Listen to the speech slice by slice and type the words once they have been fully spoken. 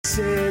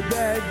said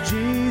that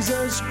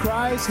Jesus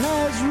Christ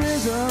has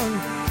risen,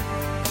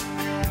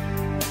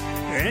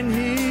 and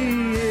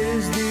he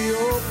is the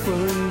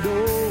open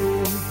door.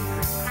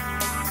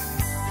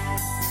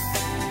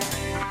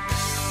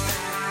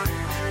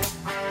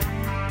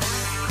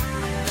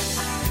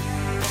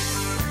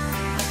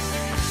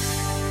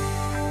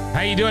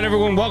 How you doing,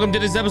 everyone? Welcome to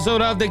this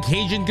episode of the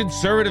Cajun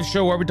Conservative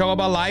Show, where we talk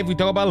about life, we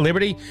talk about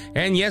liberty,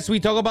 and yes, we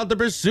talk about the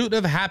pursuit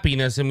of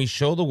happiness, and we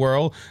show the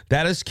world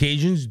that us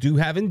Cajuns do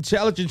have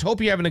intelligence. Hope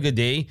you're having a good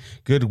day,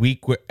 good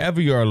week, wherever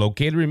you are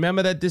located.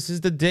 Remember that this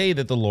is the day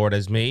that the Lord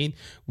has made.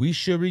 We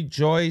should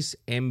rejoice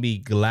and be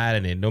glad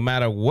in it. No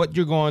matter what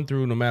you're going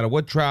through, no matter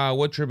what trial,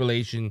 what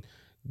tribulation,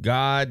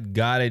 God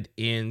got it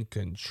in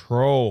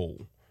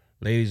control.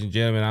 Ladies and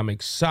gentlemen, I'm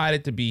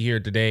excited to be here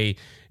today.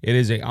 It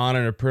is an honor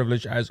and a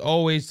privilege, as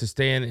always, to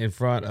stand in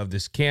front of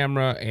this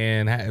camera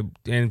and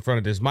in front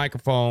of this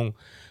microphone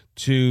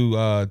to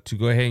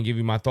go ahead and give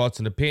you my thoughts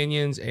and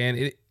opinions. And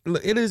it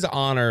is an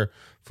honor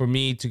for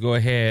me to go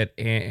ahead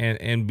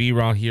and be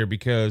around here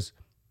because,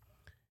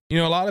 you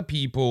know, a lot of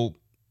people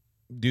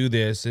do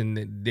this and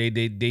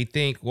they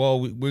think, well,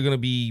 we're going to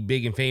be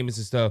big and famous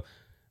and stuff.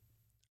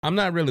 I'm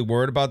not really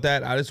worried about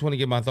that. I just want to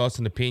get my thoughts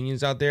and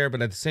opinions out there.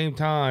 But at the same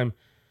time,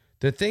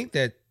 to think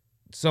that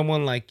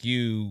someone like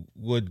you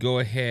would go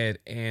ahead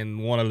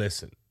and want to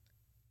listen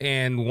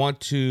and want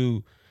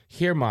to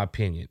hear my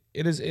opinion,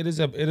 it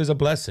is a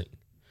blessing.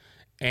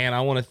 And I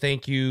want to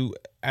thank you,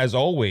 as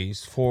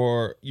always,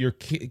 for your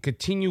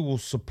continual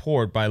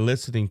support by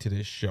listening to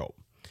this show.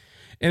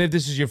 And if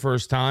this is your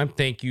first time,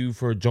 thank you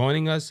for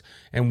joining us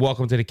and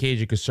welcome to the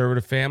Cajun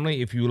Conservative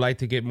family. If you would like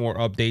to get more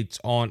updates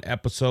on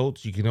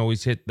episodes, you can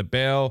always hit the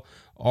bell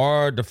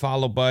or the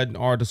follow button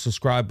or the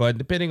subscribe button,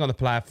 depending on the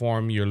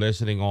platform you're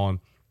listening on.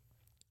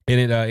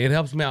 And it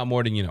helps me out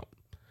more than you know.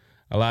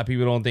 A lot of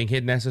people don't think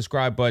hitting that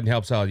subscribe button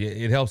helps out.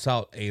 It helps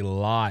out a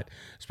lot,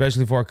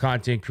 especially for a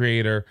content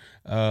creator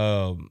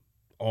or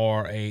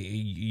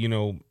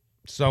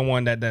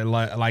someone that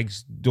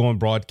likes doing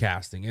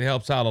broadcasting. It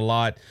helps out a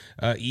lot.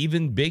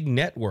 Even big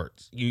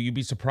networks. You'd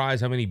be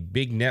surprised how many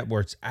big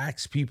networks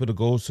ask people to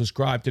go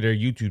subscribe to their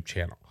YouTube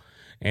channel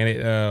and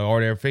or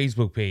their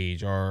Facebook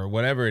page or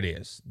whatever it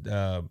is.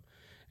 And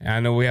I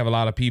know we have a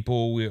lot of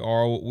people. We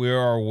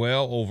are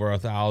well over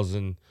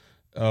 1,000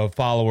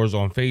 followers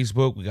on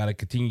Facebook. We got to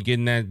continue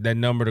getting that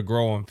number to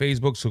grow on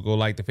Facebook. So go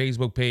like the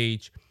Facebook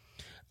page.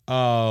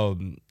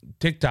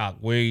 TikTok,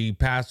 we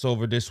passed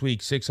over this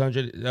week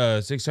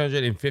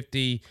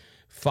 650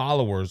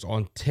 followers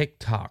on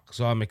TikTok.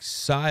 So I'm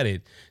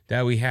excited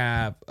that we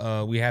have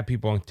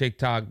people on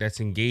TikTok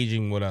that's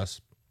engaging with us.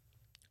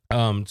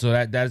 So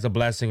that is a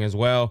blessing as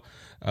well.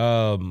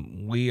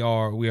 We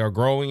are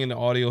growing in the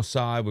audio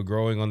side. We're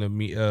growing on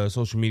the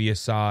social media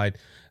side.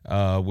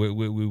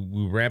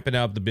 We're ramping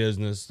up the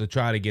business to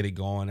try to get it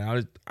going.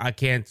 I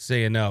can't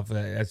say enough.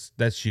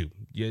 That's you.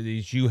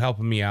 It's you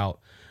helping me out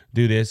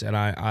do this, and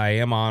I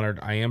am honored.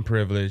 I am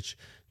privileged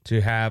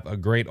to have a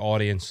great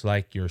audience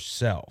like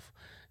yourself,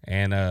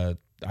 and I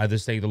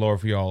just thank the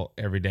Lord for y'all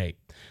every day.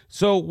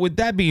 So with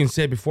that being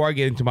said, before I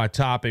get into my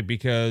topic,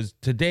 because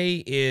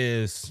today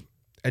is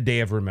a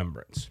day of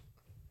remembrance.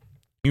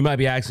 You might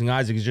be asking,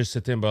 Isaac, it's just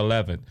September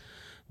 11th.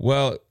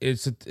 Well,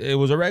 it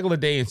was a regular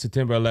day in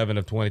September 11th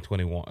of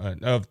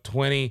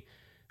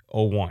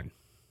 2001.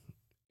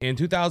 In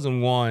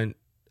 2001,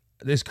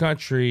 this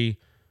country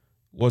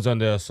was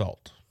under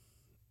assault.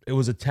 It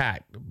was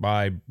attacked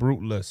by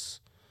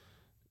brutalist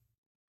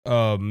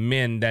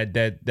men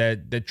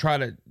that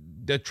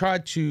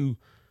tried to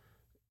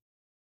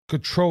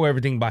control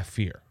everything by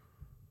fear.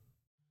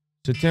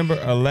 September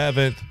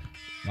 11th,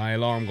 my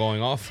alarm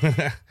going off.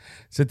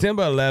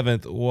 September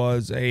 11th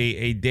was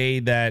a day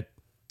that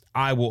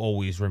I will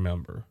always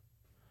remember.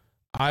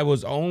 I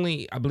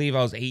believe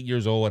I was 8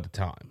 years old at the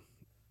time.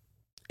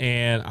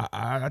 And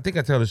I think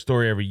I tell the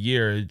story every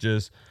year.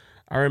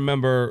 I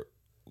remember,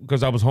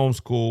 because I was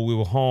homeschooled, we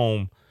were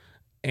home,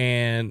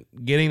 and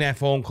getting that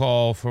phone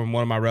call from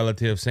one of my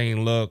relatives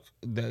saying, look,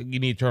 you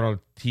need to turn on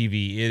the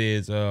TV. It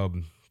is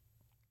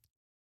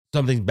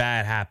something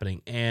bad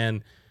happening.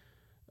 And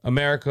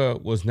America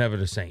was never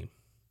the same.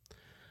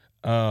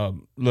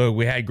 Look,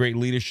 we had great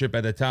leadership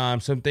at the time.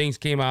 Some things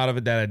came out of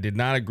it that I did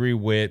not agree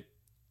with,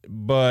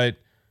 but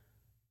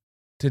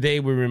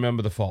today we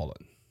remember the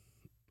fallen,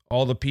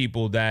 all the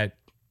people that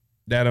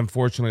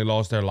unfortunately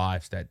lost their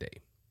lives that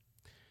day.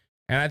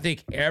 And I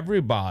think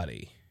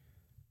everybody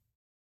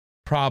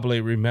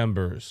probably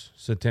remembers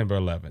September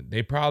 11th.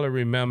 They probably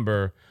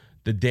remember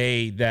the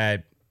day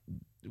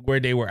where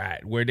they were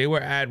at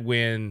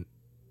when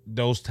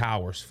those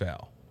towers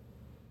fell,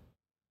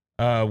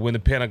 when the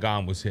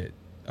Pentagon was hit,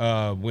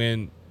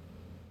 when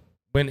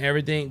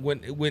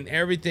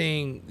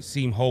everything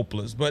seemed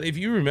hopeless. But if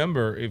you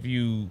remember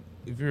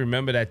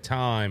that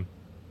time,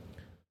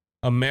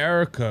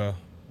 America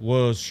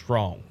was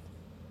strong.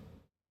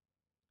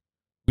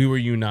 We were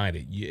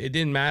united. It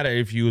didn't matter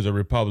if you was a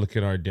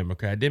Republican or a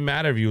Democrat. It didn't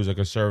matter if you was a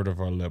conservative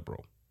or a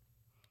liberal.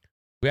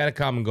 We had a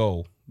common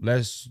goal.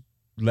 Let's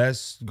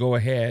go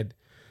ahead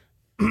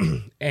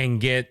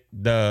and get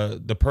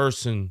the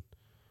person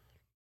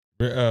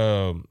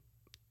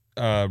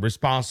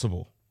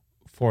responsible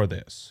for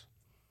this.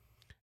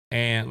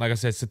 And like I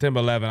said, September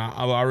 11,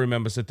 I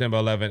remember September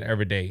 11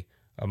 every day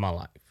of my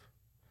life.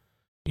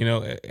 You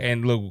know,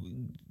 and look,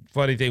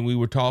 funny thing, we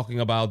were talking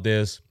about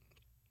this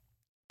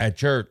at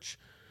church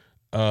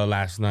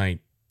last night,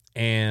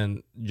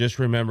 and just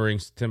remembering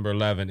September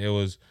 11, it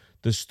was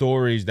the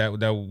stories that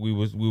we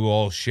were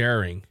all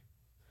sharing.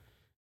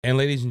 And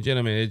ladies and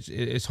gentlemen,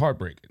 it's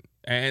heartbreaking.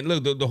 And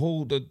look, the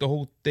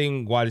whole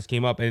thing why this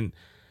came up, and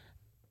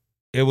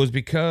it was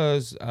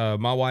because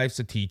my wife's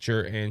a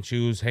teacher, and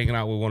she was hanging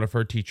out with one of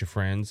her teacher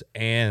friends,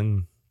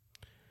 and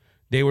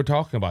they were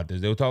talking about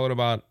this. They were talking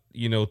about,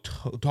 you know,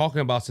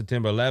 talking about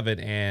September 11,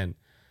 and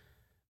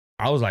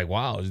I was like,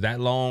 wow, is that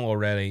long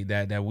already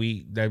that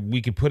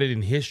we could put it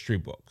in history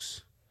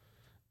books?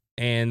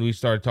 And we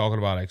started talking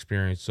about our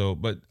experience. So,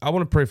 but I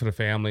want to pray for the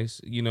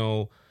families, you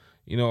know,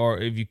 or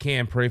if you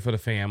can, pray for the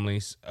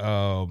families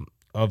of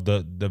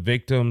the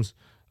victims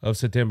of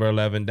September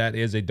 11. That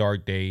is a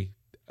dark day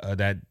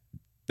that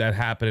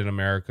happened in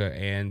America,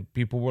 and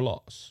people were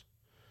lost.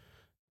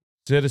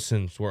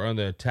 Citizens were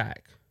under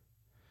attack.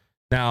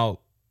 Now,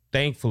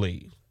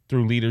 thankfully,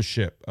 through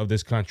leadership of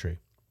this country,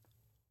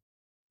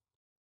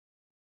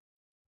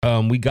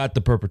 we got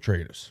the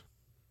perpetrators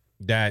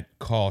that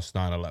caused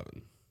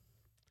 9/11.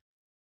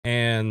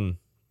 And,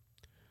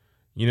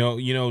 you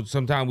know,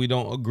 sometimes we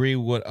don't agree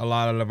with a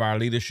lot of our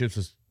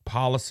leadership's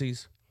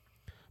policies.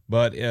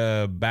 But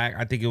back,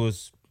 I think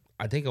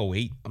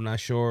 08, I'm not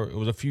sure. It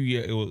was a few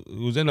years. It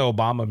was in the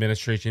Obama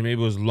administration.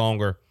 Maybe it was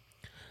longer.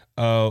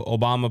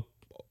 Obama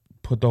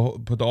put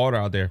the order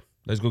out there.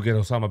 Let's go get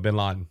Osama bin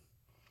Laden.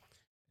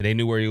 And they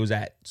knew where he was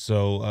at.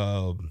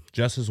 So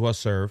justice was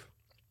served.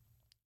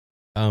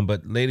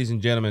 But ladies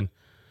and gentlemen,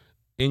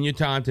 in your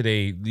time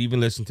today, even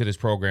listen to this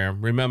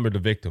program, remember the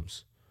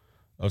victims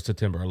of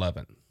September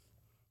 11.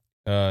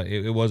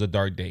 It was a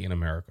dark day in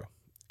America.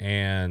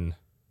 And,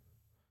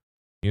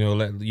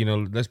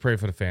 let's pray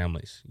for the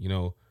families. You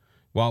know,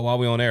 while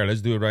we're on air,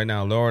 let's do it right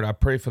now. Lord, I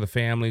pray for the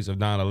families of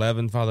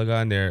 9/11, Father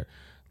God, and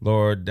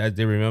Lord, as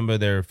they remember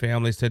their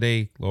families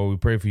today. Lord, we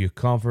pray for your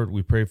comfort.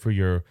 We pray for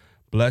your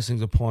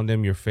blessings upon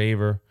them, your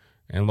favor.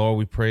 And Lord,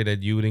 we pray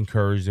that you would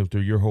encourage them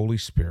through your Holy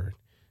Spirit.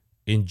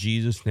 In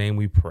Jesus' name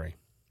we pray.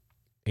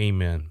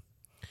 Amen.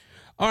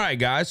 All right,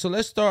 guys. So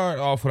let's start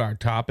off with our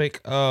topic.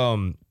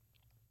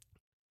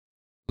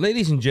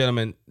 Ladies and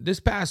gentlemen, this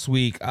past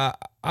week,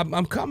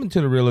 I'm coming to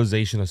the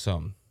realization of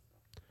something.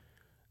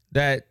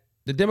 That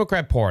the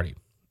Democrat Party,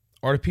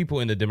 or the people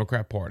in the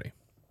Democrat Party,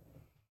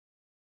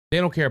 they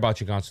don't care about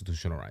your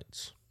constitutional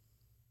rights.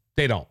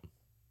 They don't.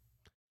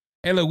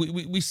 And look,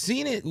 we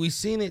seen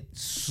it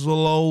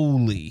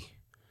slowly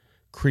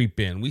creep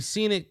in. We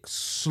seen it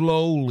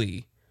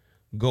slowly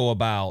go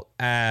about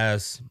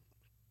as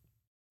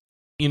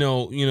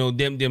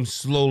them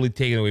slowly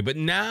taking it away. But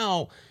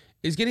now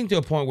it's getting to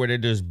a point where they're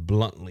just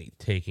bluntly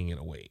taking it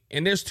away.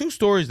 And there's two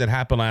stories that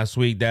happened last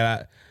week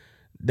that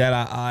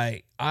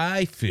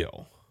I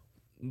feel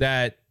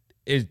that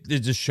it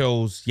just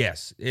shows,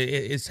 yes,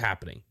 it's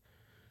happening.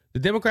 The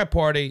Democrat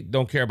Party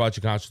don't care about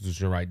your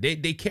constitutional right.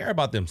 They care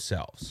about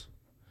themselves.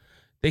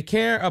 They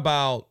care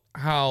about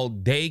how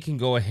they can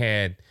go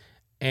ahead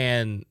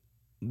and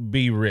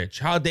be rich,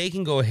 how they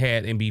can go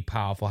ahead and be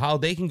powerful, how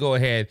they can go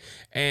ahead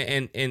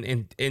and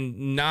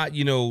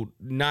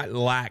not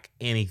lack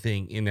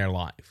anything in their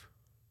life.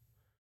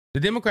 The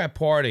Democrat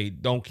Party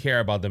don't care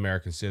about the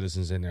American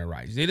citizens and their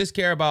rights. They just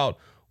care about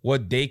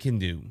what they can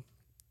do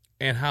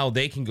and how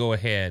they can go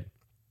ahead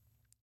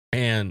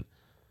and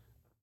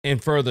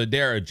further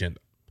their agenda.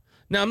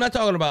 Now, I'm not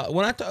talking about,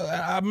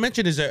 I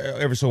mention this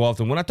every so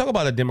often, when I talk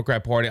about the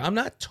Democrat Party, I'm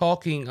not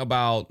talking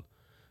about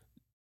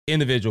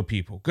individual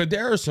people, because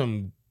there are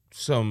some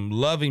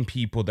loving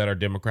people that are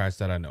Democrats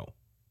that I know.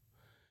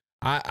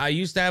 I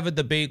used to have a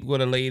debate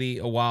with a lady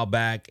a while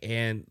back,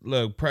 and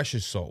look,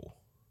 precious soul.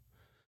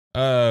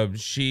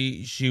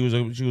 She was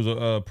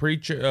a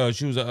preacher.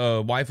 She was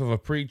a wife of a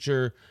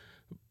preacher,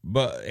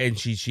 and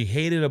she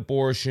hated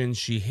abortion.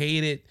 She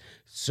hated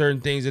certain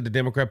things that the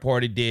Democrat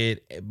Party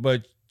did,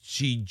 but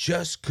she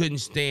just couldn't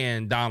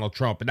stand Donald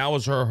Trump, and that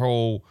was her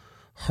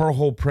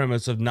whole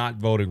premise of not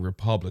voting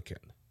Republican.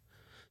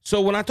 So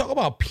when I talk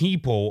about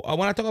people,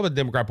 when I talk about the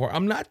Democrat Party,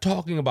 I'm not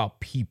talking about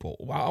people.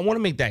 I want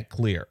to make that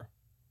clear.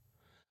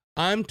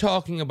 I'm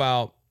talking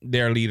about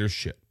their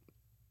leadership.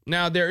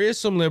 Now, there is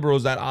some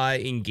liberals that I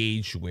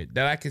engage with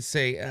that I could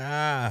say,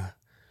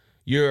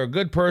 you're a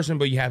good person,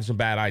 but you have some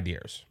bad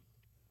ideas.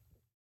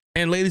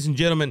 And ladies and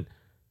gentlemen,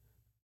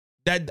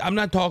 that I'm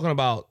not talking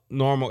about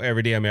normal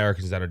everyday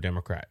Americans that are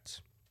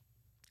Democrats.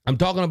 I'm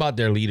talking about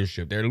their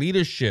leadership. Their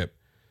leadership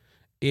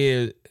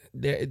is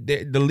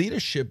the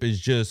leadership is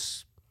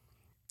just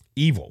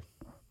evil.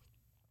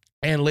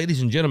 And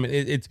ladies and gentlemen,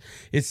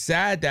 it's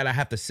sad that I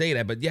have to say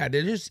that, but yeah,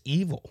 they're just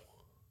evil,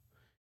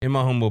 in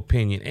my humble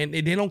opinion. And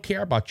they don't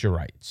care about your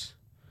rights.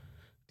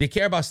 They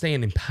care about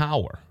staying in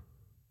power.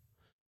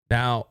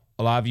 Now,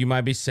 a lot of you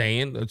might be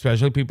saying,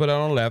 especially people that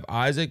are on the left,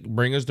 Isaac,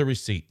 bring us the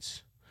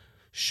receipts.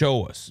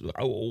 Show us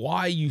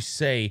why you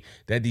say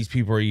that these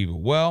people are evil.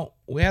 Well,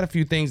 we had a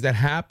few things that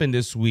happened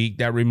this week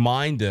that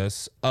remind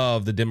us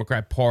of the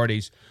Democrat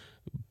Party's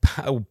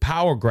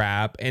power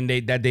grab, and they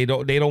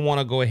don't want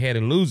to go ahead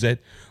and lose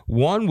it.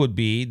 One would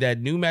be that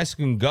the New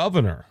Mexico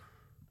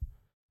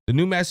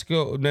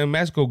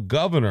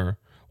governor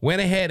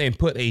went ahead and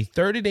put a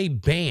 30-day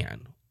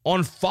ban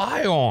on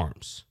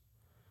firearms.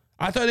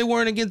 I thought they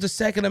weren't against the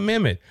Second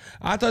Amendment.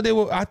 I thought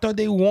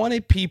they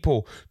wanted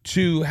people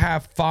to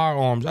have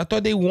firearms. I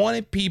thought they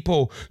wanted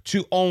people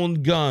to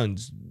own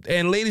guns.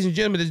 And ladies and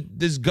gentlemen,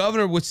 this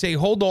governor would say,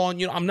 hold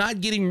on, I'm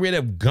not getting rid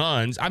of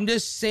guns. I'm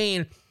just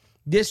saying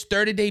this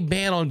 30-day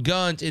ban on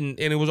guns, and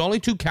it was only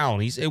 2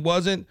 counties. It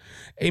wasn't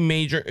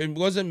major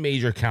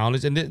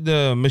counties. And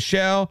the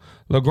Michelle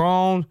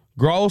Legrand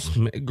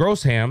Gruesome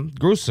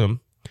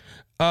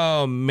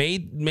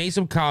made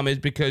some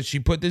comments because she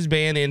put this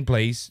ban in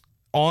place.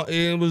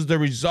 It was the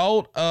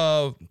result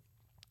of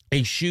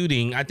a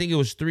shooting. I think it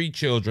was 3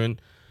 children,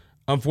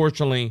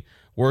 unfortunately,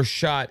 were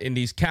shot in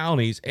these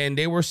counties. And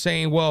they were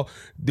saying, well,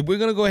 we're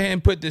going to go ahead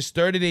and put this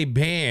 30-day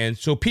ban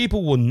so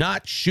people will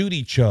not shoot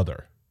each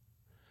other.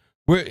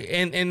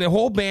 And the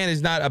whole ban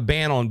is not a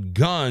ban on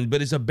guns,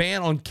 but it's a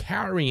ban on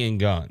carrying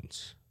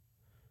guns.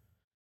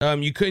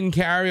 You couldn't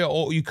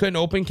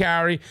open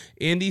carry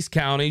in these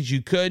counties.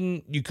 You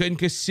couldn't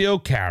conceal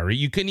carry.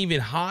 You couldn't even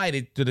hide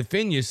it to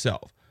defend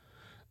yourself.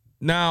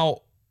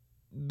 Now,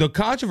 the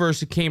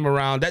controversy came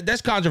around.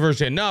 That's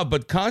controversy enough,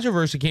 but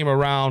controversy came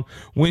around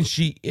when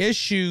she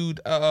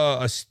issued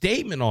a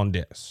statement on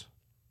this.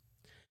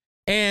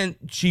 And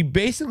she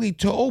basically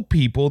told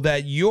people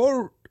that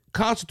your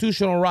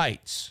constitutional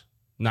rights,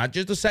 not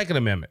just the Second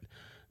Amendment,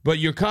 but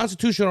your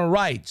constitutional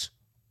rights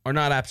are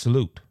not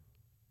absolute.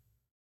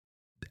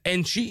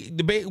 And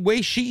the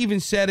way she even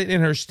said it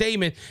in her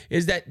statement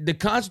is that the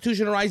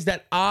constitutional rights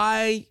that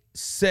I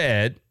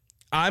said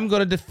I'm going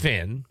to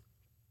defend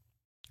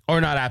are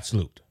not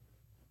absolute.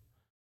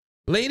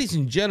 Ladies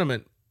and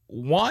gentlemen,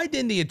 why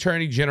didn't the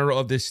Attorney General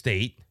of this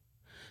state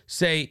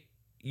say,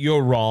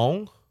 you're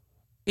wrong?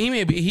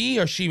 He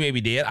or she may be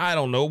dead. I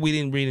don't know. We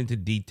didn't read into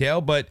detail.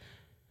 But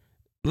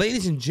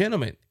ladies and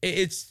gentlemen,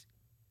 it's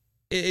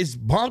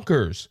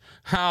bonkers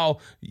how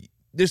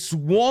this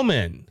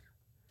woman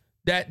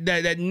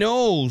that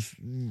knows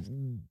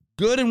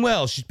good and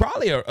well, she's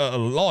probably a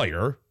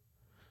lawyer,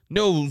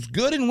 knows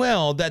good and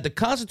well that the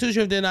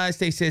Constitution of the United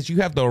States says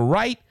you have the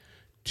right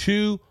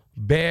to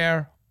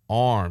bear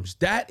arms.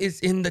 That is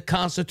in the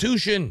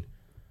Constitution.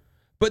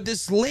 But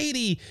this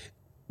lady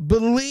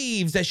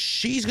believes that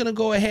she's going to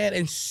go ahead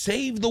and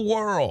save the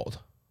world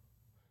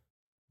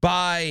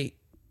by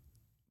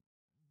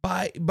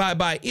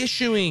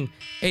issuing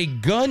a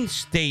gun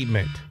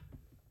statement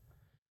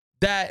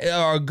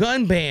or a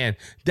gun ban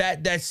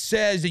that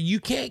says that you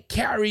can't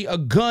carry a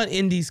gun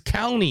in these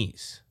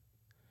counties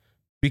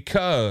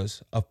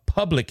because of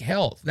public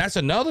health. That's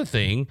another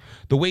thing.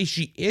 The way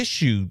she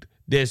issued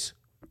this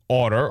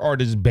order or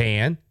this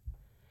ban,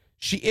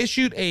 she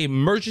issued an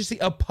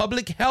emergency of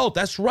public health.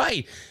 That's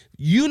right.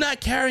 You not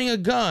carrying a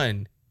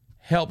gun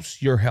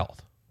helps your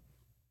health.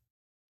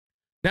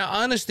 Now,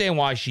 I understand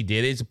why she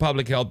did it. It's a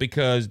public health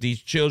because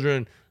these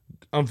children,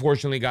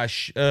 unfortunately,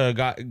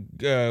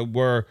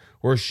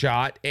 were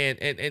shot,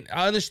 and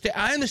I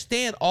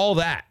understand all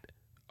that.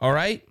 All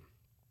right,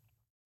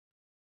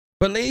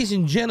 but ladies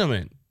and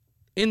gentlemen,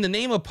 in the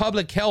name of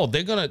public health,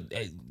 they're gonna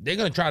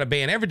try to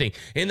ban everything.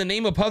 In the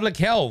name of public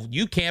health,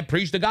 you can't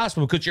preach the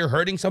gospel because you're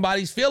hurting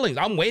somebody's feelings.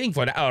 I'm waiting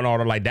for an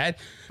order like that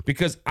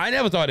because I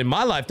never thought in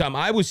my lifetime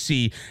I would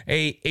see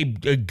a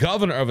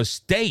governor of a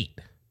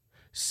state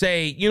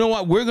say, you know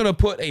what, we're gonna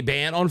put a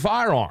ban on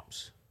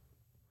firearms,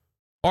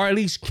 or at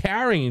least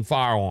carrying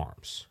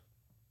firearms.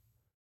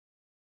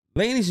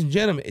 Ladies and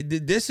gentlemen,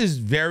 this is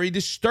very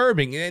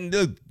disturbing. And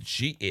look,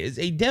 she is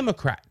a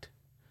Democrat.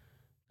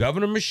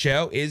 Governor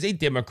Michelle is a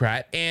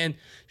Democrat, and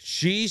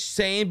she's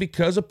saying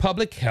because of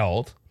public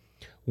health,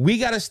 we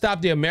got to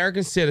stop the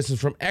American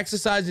citizens from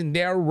exercising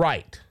their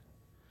right.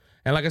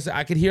 And like I said,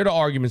 I could hear the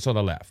arguments on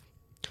the left.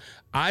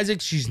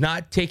 Isaac, she's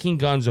not taking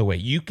guns away.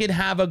 You can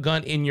have a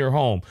gun in your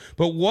home.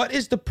 But what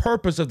is the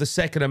purpose of the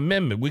Second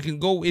Amendment? We can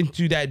go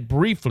into that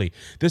briefly.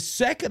 The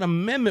Second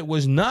Amendment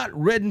was not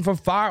written for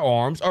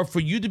firearms or for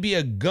you to be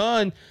a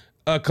gun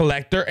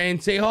collector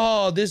and say,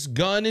 oh, this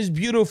gun is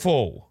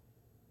beautiful.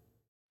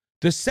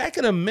 The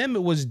Second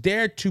Amendment was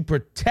there to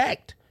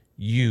protect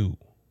you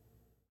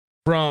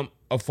from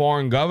a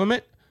foreign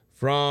government,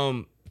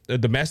 from a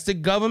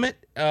domestic government,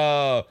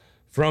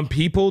 from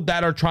people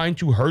that are trying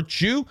to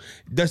hurt you.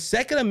 The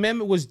Second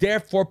Amendment was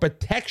there for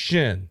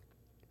protection,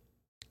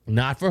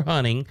 not for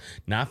hunting,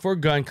 not for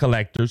gun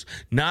collectors,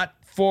 not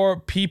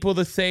for people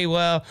to say,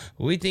 well,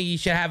 we think you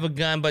should have a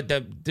gun, but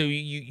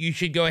you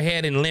should go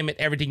ahead and limit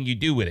everything you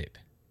do with it.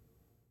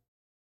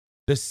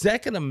 The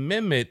Second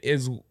Amendment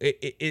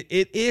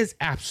is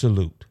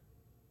absolute.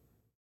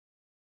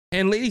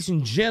 And ladies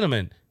and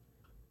gentlemen,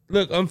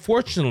 look,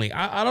 unfortunately,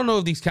 I don't know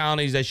if these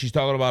counties that she's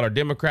talking about are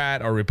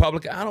Democrat or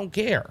Republican. I don't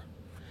care.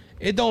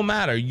 It don't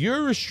matter.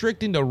 You're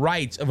restricting the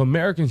rights of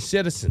American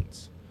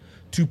citizens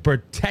to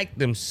protect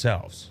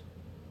themselves.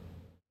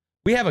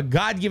 We have a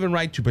God-given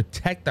right to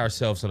protect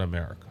ourselves in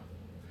America.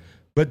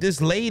 But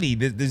this lady,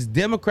 this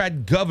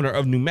Democrat governor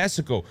of New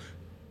Mexico,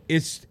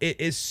 is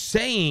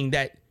saying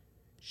that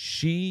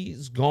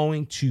she's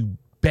going to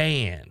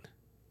ban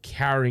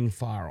carrying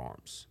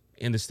firearms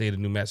in the state of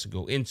New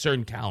Mexico in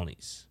certain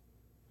counties.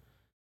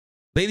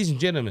 Ladies and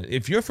gentlemen,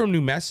 if you're from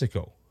New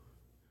Mexico,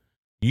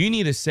 you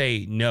need to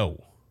say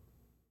no.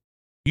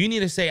 You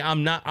need to say,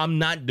 I'm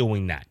not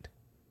doing that.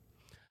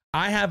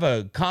 I have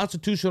a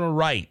constitutional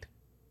right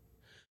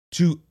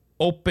to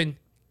open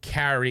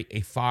carry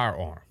a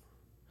firearm.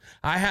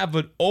 I have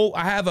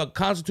a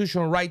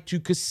constitutional right to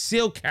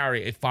conceal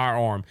carry a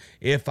firearm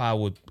if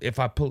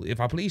I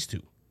please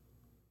to.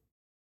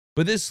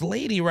 But this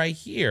lady right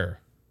here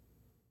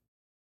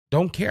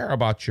don't care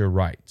about your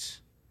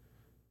rights,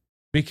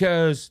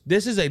 because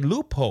this is a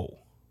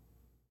loophole,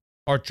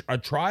 or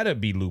try to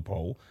be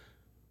loophole,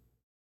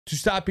 to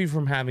stop people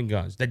from having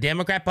guns. The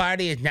Democrat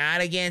Party is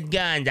not against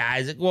guns,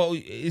 Isaac. Well,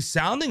 it's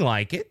sounding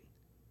like it.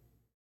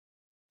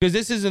 Because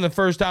this isn't the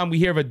first time we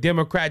hear of a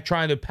Democrat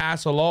trying to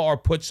pass a law or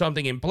put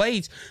something in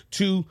place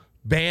to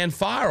ban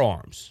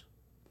firearms.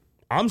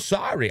 I'm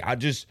sorry.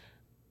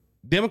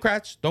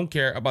 Democrats don't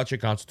care about your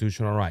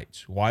constitutional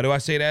rights. Why do I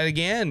say that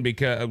again?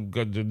 Because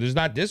there's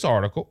not this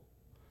article.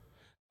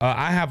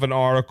 I have an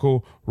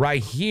article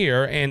right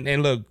here.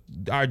 And look,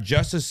 our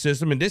justice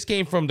system, and this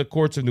came from the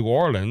courts of New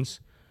Orleans.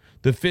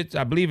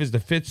 I believe is the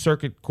Fifth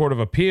Circuit Court of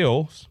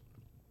Appeals,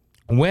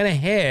 went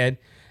ahead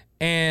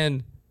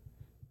and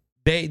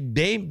they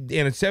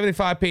in a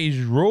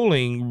 75-page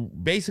ruling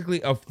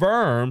basically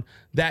affirmed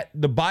that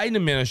the Biden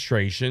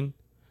administration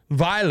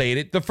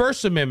violated the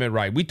First Amendment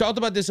right. We talked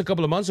about this a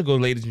couple of months ago,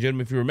 ladies and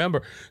gentlemen, if you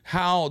remember,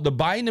 how the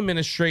Biden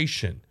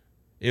administration,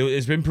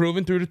 it's been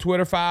proven through the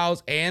Twitter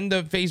files and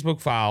the Facebook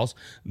files,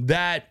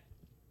 that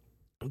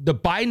the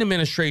Biden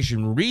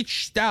administration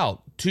reached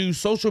out to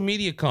social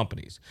media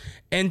companies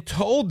and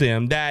told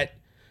them that,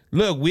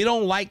 look, we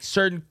don't like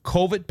certain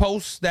COVID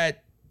posts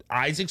that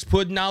Isaac's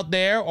putting out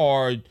there,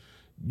 or,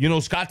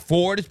 Scott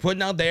Ford is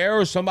putting out there,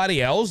 or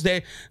somebody else.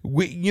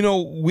 We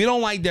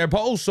don't like their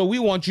posts, so we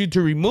want you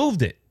to remove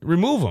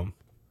them.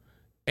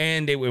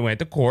 And they went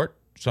to court.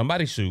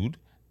 Somebody sued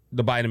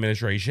the Biden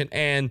administration,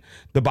 and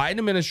the Biden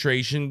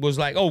administration was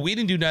like, oh, we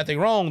didn't do nothing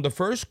wrong. The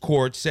first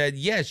court said,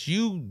 yes,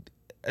 you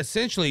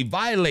essentially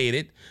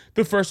violated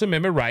the First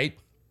Amendment right,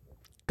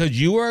 because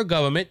you were a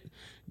government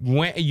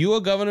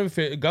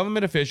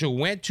official,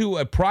 went to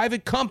a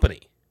private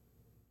company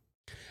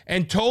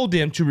and told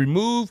them to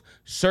remove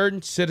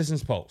certain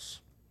citizens'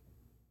 posts.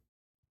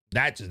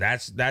 That's what's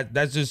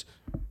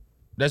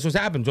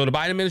happened. So the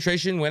Biden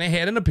administration went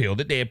ahead and appealed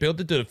it. They appealed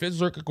it to the Fifth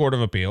Circuit Court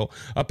of Appeal.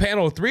 A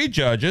panel of 3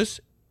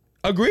 judges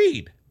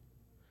agreed.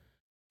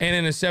 And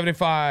in a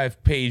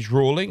 75-page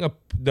ruling,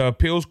 the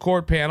appeals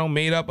court panel,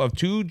 made up of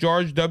 2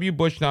 George W.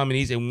 Bush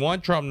nominees and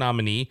 1 Trump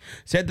nominee,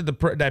 said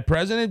that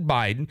President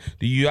Biden,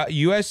 the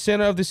U.S.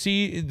 Center of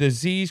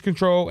Disease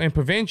Control and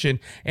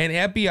Prevention, and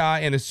FBI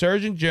and the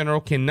Surgeon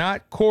General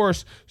cannot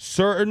coerce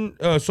certain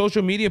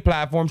social media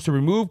platforms to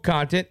remove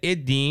content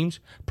it deems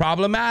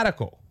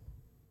problematical.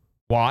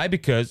 Why?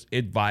 Because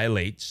it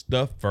violates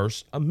the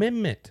First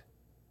Amendment.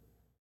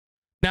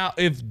 Now,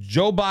 if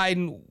Joe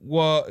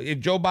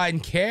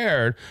Biden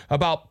cared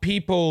about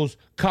people's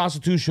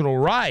constitutional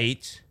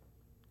rights,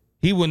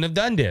 he wouldn't have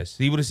done this.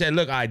 He would have said,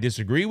 look, I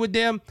disagree with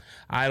them.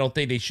 I don't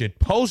think they should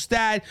post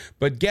that.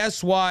 But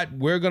guess what?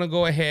 We're going to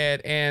go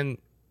ahead and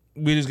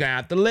we're just going to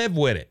have to live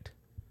with it.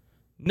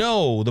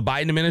 No, the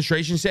Biden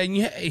administration said,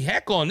 hey,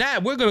 heck on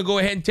that. We're going to go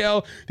ahead and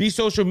tell these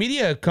social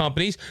media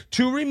companies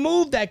to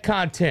remove that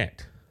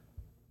content.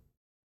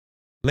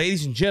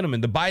 Ladies and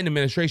gentlemen, the Biden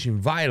administration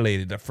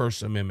violated the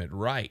First Amendment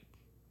right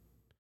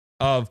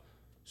of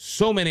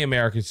so many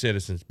American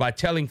citizens by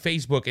telling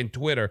Facebook and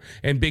Twitter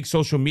and big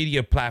social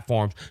media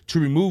platforms to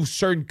remove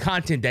certain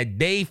content that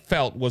they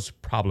felt was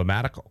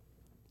problematical.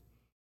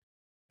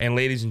 And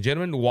ladies and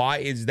gentlemen, why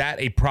is that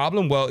a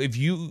problem? Well,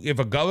 if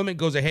a government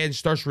goes ahead and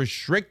starts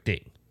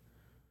restricting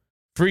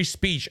free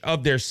speech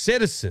of their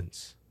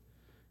citizens,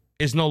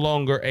 it's no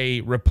longer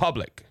a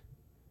republic.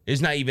 It's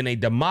not even a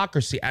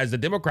democracy, as the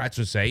Democrats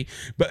would say,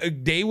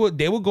 but they will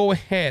go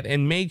ahead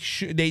and make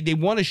sure they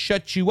want to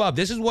shut you up.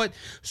 This is what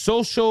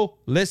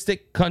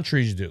socialistic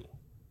countries do.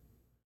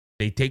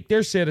 They take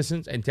their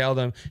citizens and tell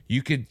them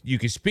you can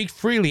speak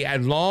freely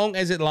as long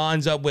as it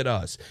lines up with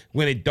us.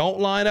 When it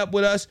don't line up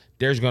with us,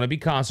 there's going to be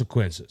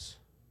consequences.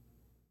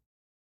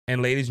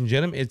 And ladies and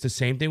gentlemen, it's the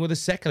same thing with the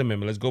Second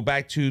Amendment. Let's go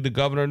back to the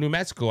governor of New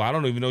Mexico. I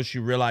don't even know if she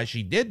realized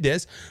she did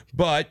this,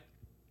 but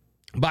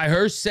by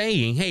her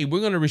saying, hey,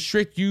 we're going to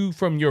restrict you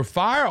from your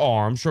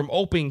firearms from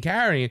open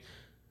carrying,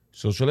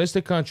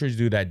 socialistic countries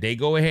do that. They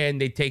go ahead and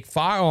they take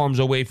firearms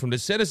away from the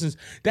citizens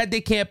that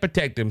they can't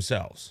protect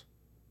themselves.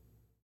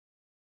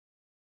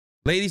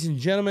 Ladies and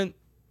gentlemen,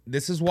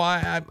 this is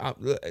why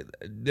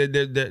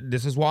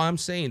this is why I'm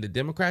saying the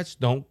Democrats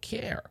don't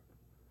care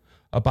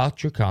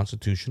about your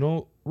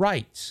constitutional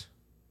rights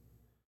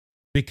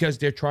because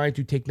they're trying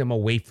to take them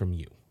away from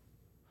you.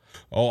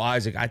 Oh,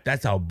 Isaac,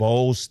 that's a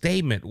bold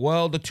statement.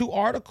 Well, the two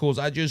articles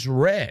I just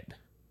read,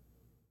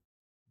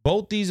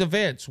 both these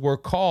events were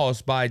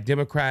caused by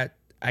Democrat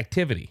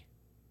activity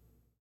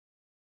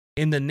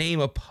in the name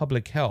of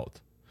public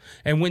health.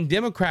 And when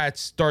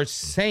Democrats start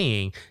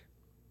saying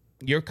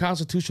your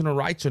constitutional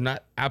rights are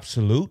not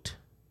absolute,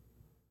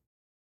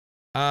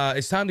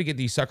 it's time to get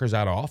these suckers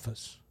out of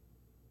office.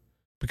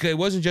 Because it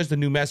wasn't just the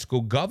New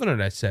Mexico governor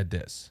that said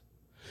this.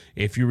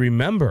 If you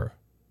remember,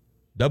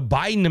 the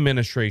Biden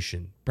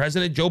administration,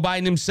 President Joe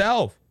Biden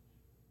himself,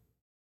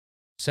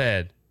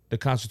 said the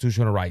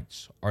constitutional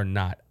rights are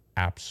not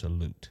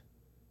absolute.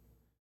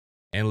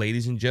 And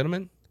ladies and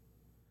gentlemen,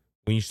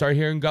 when you start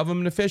hearing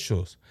government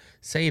officials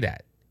say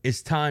that,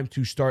 it's time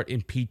to start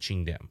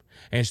impeaching them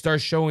and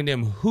start showing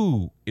them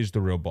who is the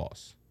real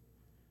boss.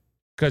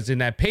 Because in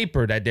that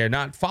paper that they're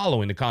not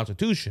following the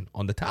Constitution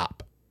on the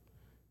top,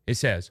 it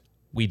says,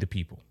 we the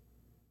people.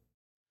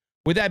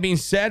 With that being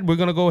said, we're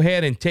going to go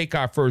ahead and take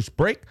our first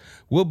break.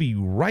 We'll be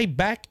right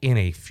back in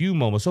a few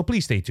moments, so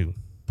please stay tuned.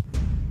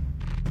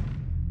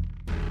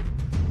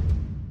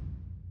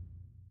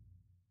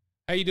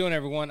 How you doing,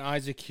 everyone?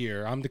 Isaac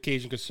here. I'm the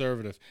Cajun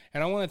Conservative,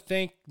 and I want to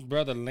thank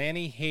Brother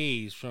Lanny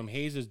Hayes from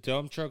Hayes'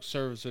 Dump Truck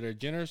Service for their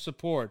generous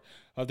support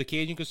of the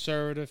Cajun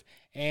Conservative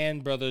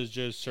and Brothers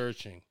Just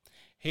Searching.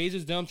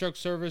 Hayes' Dump Truck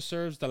Service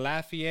serves the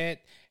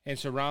Lafayette and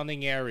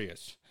surrounding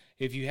areas.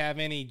 If you have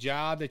any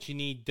job that you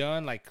need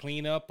done, like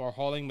cleanup or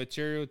hauling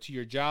material to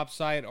your job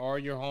site or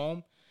your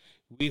home,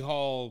 we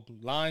haul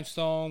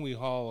limestone, we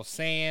haul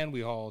sand,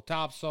 we haul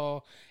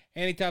topsoil,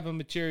 any type of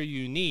material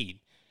you need.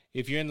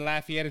 If you're in the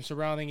Lafayette and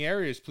surrounding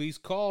areas, please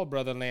call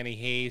Brother Lanny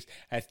Hayes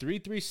at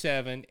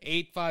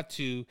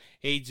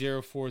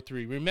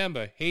 337-852-8043.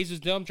 Remember, Hayes'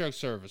 Dump Truck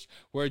Service,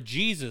 where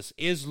Jesus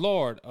is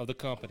Lord of the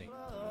company.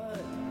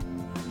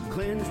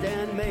 Cleansed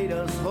and made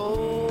us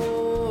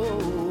whole.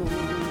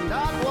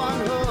 Not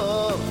one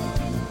hoof,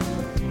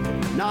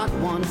 not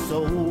one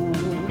soul.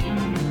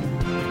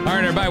 All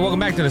right, everybody, welcome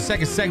back to the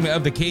second segment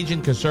of the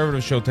Cajun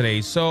Conservative Show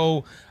today.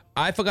 So,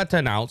 I forgot to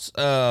announce,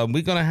 we're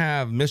going to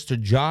have Mr.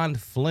 John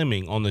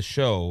Fleming on the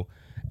show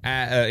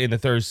in the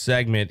third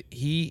segment.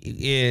 He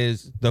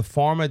is the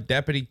former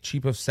Deputy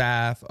Chief of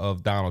Staff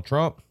of Donald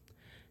Trump.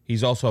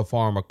 He's also a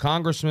former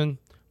congressman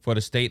for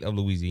the state of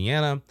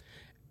Louisiana,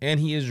 and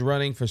he is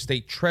running for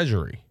state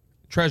treasurer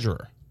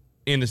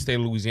in the state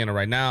of Louisiana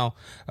right now.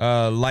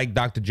 Like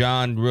Dr.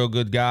 John, real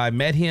good guy.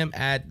 Met him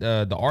at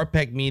the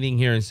RPEC meeting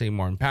here in St.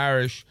 Martin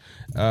Parish.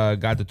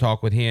 Got to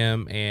talk with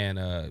him,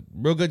 and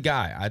real good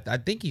guy. I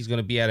think he's going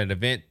to be at an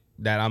event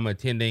that I'm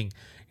attending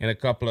in a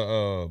couple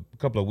of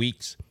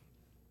weeks.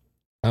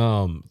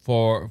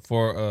 For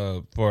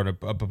a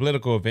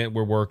political event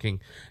we're working,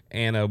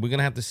 and we're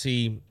gonna have to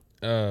see.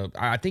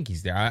 I think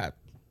he's there. I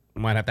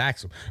might have to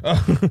ask him,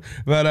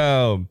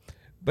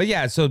 But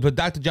yeah, but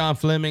Dr. John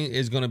Fleming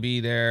is going to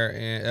be there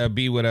and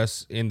be with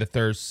us in the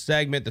third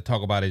segment to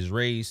talk about his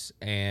race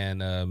and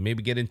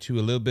maybe get into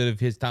a little bit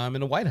of his time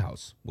in the White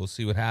House. We'll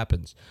see what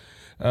happens.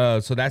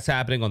 So that's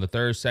happening on the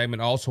third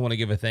segment. I also want to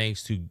give a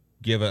thanks to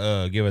Give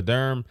a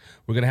Derm.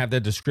 We're going to have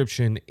their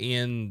description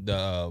in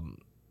the.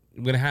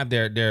 We're going to have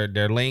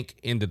their link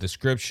in the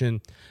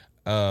description.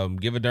 Give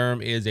a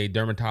Derm is a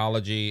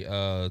dermatology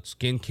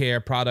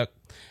skincare product.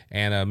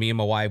 And me and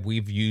my wife,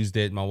 we've used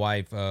it. My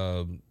wife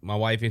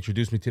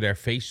introduced me to their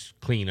face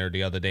cleaner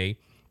the other day,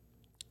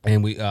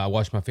 and I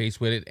washed my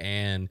face with it,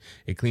 and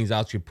it cleans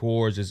out your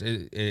pores.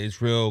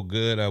 It's real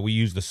good. We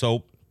use the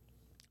soap.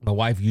 My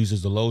wife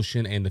uses the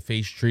lotion and the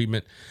face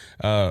treatment.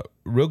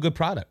 Real good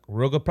product.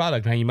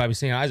 Now you might be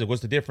saying, Isaac,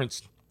 what's the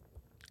difference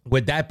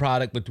with that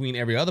product between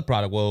every other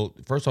product? Well,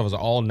 first off, it's an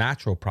all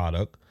natural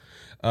product.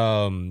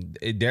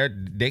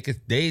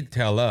 They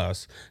tell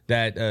us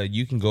that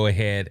you can go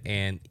ahead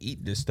and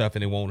eat this stuff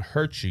and it won't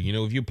hurt you. You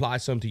know, if you apply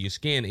something to your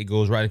skin, it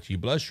goes right into your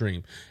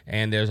bloodstream.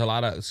 And there's a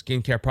lot of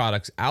skincare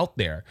products out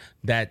there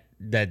that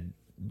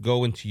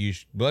go into your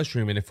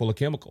bloodstream and they're full of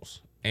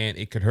chemicals and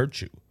it could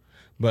hurt you.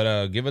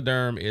 But Give a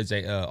Derm is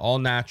a all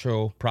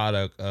natural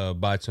product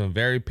by some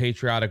very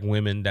patriotic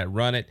women that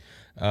run it.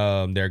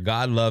 They're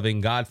God-loving,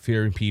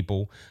 God-fearing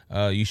people.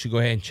 You should go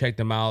ahead and check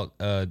them out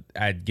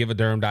at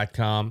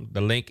giveaderm.com.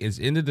 The link is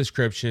in the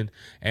description.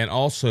 And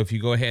also, if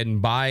you go ahead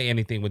and buy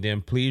anything with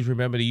them, please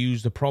remember to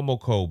use the promo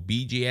code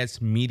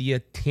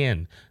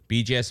BGSmedia10.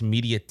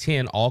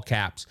 BGSmedia10, all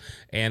caps.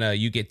 And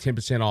you get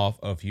 10% off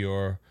of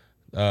your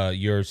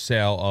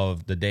sale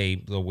of the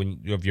day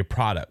of your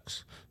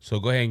products. So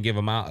go ahead and give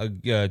them out,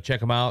 check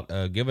them out.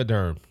 Give a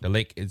Derm. The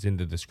link is in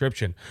the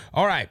description.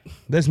 All right,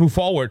 let's move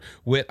forward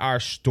with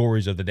our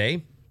stories of the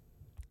day.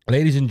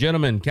 Ladies and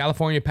gentlemen,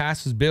 California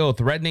passes bill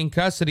threatening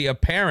custody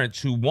of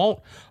parents who won't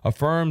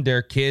affirm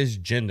their kids'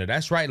 gender.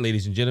 That's right,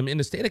 ladies and gentlemen. In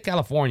the state of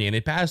California, and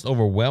it passed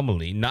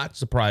overwhelmingly, not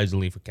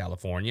surprisingly for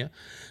California,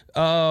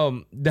 their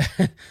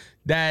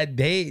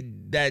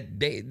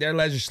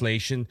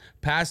legislation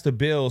passed a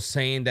bill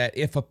saying that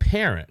if a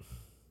parent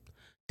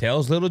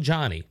tells little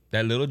Johnny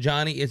that little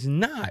Johnny is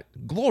not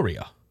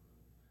Gloria,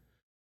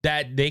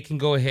 that they can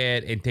go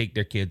ahead and take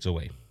their kids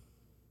away.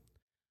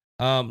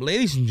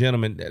 Ladies and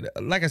gentlemen,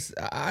 like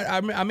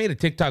I made a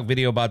TikTok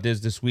video about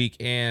this week,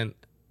 and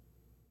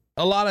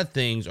a lot of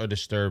things are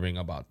disturbing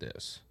about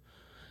this.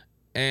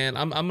 And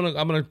I'm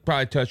gonna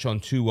probably touch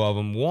on two of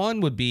them.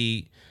 One would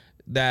be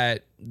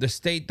that the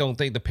state don't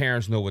think the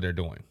parents know what they're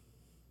doing.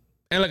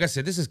 And like I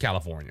said, this is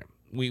California.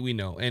 We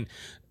know. And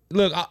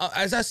look,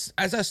 as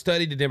I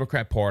study the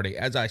Democrat Party,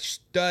 as I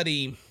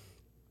study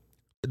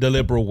the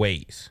liberal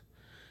ways,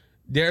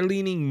 they're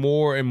leaning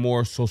more and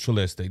more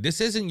socialistic.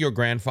 This isn't your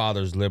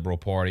grandfather's liberal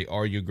party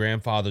or your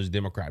grandfather's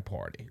Democrat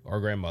party or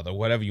grandmother,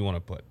 whatever you want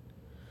to put.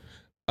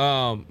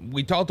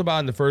 We talked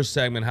about in the first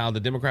segment how the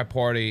Democrat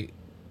Party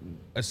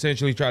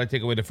essentially tried to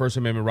take away the First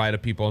Amendment right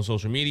of people on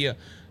social media.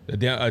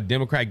 A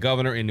Democrat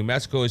governor in New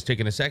Mexico is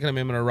taking the Second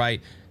Amendment right.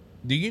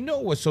 Do you know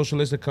what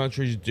socialistic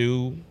countries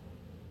do,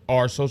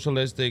 or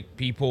socialistic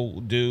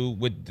people do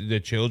with the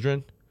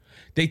children?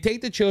 They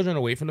take the children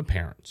away from the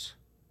parents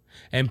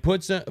and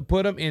put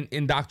them in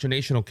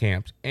indoctrinational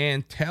camps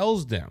and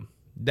tells them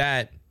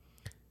that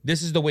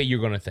this is the way you're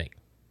going to think.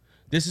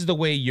 This is the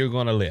way you're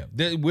going to live.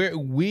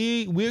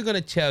 We're going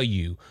to tell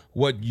you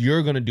what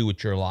you're going to do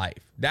with your life.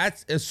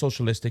 That's a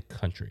socialistic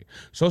country.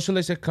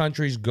 Socialistic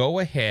countries go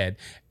ahead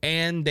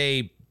and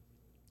they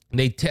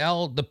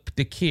tell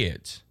the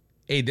kids,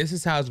 hey, this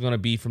is how it's going to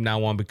be from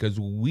now on because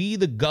we,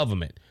 the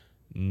government,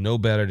 know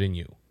better than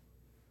you.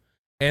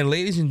 And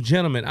ladies and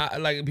gentlemen,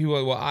 like people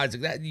are, well,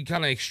 Isaac, that you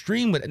kind of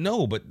extreme with it.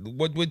 No, but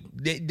what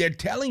they're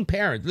telling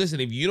parents,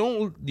 listen, if you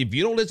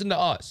don't listen to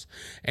us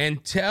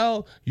and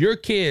tell your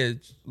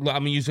kids, I'm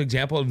gonna use an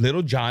example of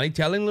little Johnny,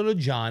 telling little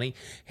Johnny,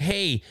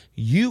 hey,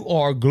 you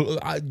are,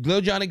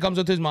 little Johnny comes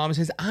up to his mom and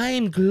says,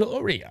 I'm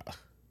Gloria.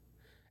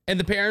 And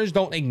the parents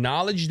don't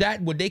acknowledge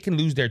that, where they can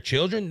lose their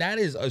children, that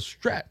is a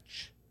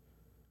stretch.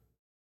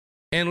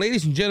 And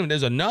ladies and gentlemen,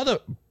 there's another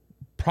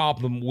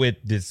problem with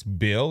this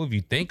bill, if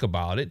you think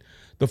about it.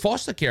 The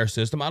foster care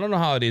system, I don't know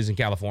how it is in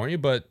California,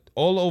 but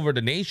all over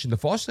the nation, the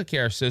foster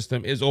care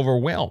system is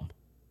overwhelmed.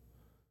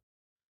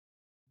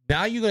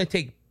 Now you're going to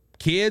take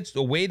kids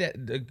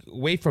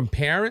away from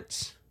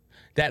parents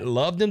that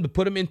love them to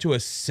put them into a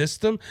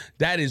system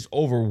that is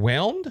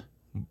overwhelmed?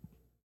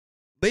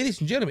 Ladies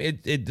and gentlemen,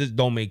 it just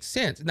don't make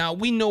sense. Now,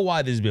 we know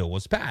why this bill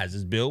was passed.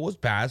 This bill was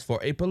passed for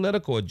a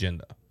political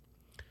agenda.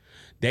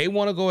 They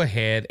want to go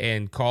ahead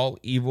and call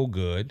evil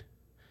good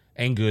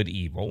and good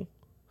evil.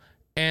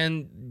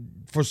 And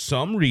for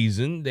some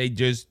reason, they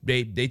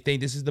think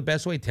this is the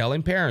best way.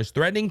 Telling parents,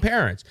 threatening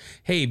parents,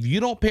 hey, if you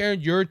don't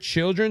parent your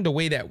children the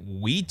way that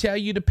we tell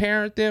you to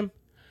parent them,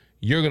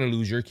 you're going to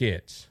lose your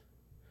kids.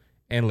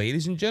 And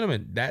ladies and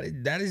gentlemen, that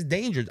is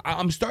dangerous.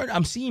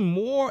 I'm seeing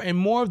more and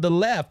more of the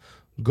left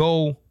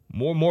go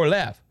more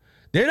left.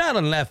 They're not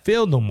on left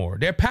field no more.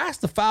 They're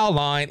past the foul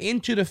line,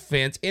 into the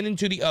fence, and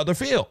into the other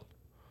field,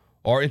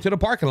 or into the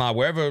parking lot,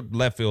 wherever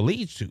left field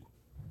leads to.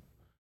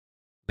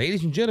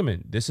 Ladies and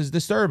gentlemen, this is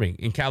disturbing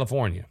in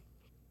California.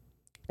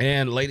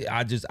 And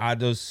I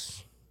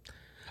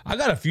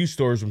got a few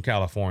stories from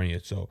California.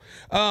 So,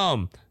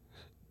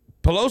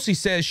 Pelosi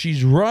says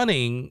she's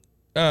running.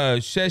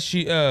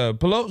 Pelosi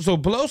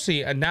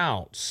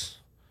announced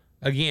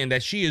again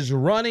that she is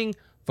running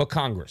for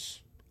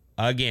Congress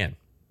again.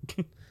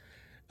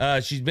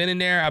 She's been in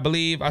there. I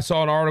believe I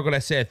saw an article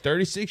that said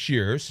 36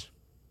 years.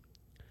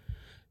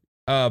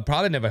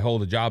 Probably never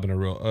hold a job in a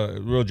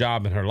real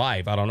job in her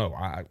life. I don't know.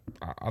 I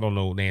don't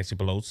know Nancy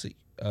Pelosi.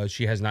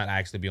 She has not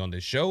asked to be on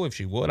this show. If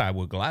she would, I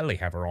would gladly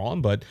have her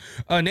on. But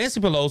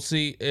Nancy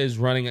Pelosi is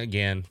running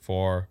again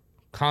for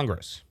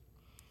Congress.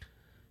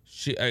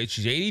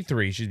 She's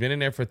 83. She's been in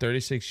there for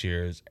 36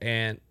 years,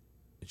 and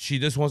she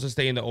just wants to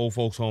stay in the old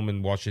folks' home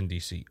in Washington,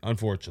 D.C.,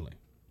 unfortunately.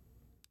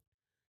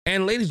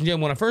 And ladies and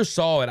gentlemen, when I first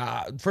saw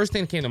it, first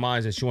thing that came to mind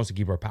is that she wants to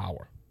keep her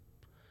power.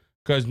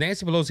 Because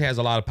Nancy Pelosi has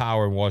a lot of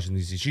power in Washington,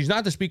 D.C. She's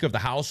not the Speaker of the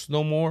House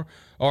no more,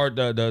 or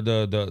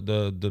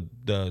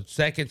the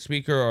second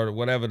Speaker, or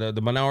whatever,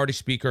 the minority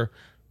Speaker.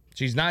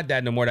 She's not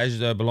that no more. That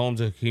just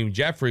belongs to Hakeem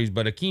Jeffries.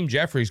 But Hakeem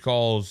Jeffries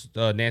calls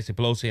Nancy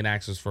Pelosi and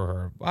asks for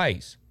her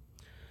advice.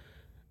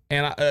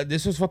 And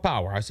this was for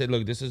power. I said,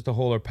 look, this is to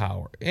hold her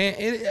power.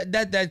 And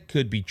that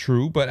could be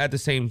true. But at the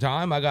same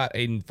time, I got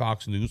a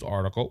Fox News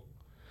article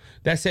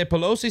that said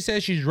Pelosi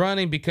says she's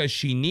running because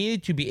she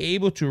needed to be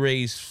able to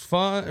raise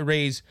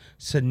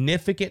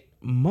significant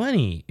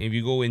money. If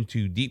you go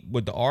into deep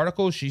with the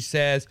article, she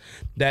says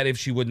that if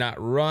she would not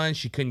run,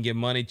 she couldn't give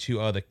money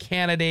to other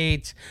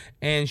candidates,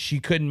 and she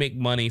couldn't make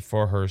money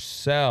for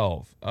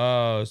herself.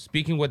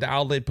 Speaking with the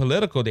outlet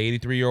Political, the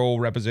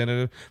 83-year-old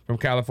representative from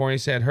California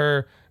said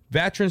her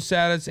Veteran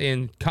status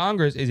in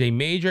Congress is a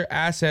major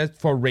asset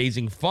for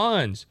raising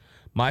funds.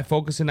 My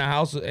focus in the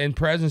House and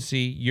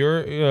presidency,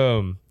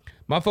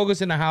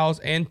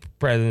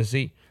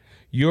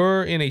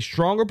 you're in a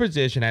stronger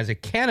position as a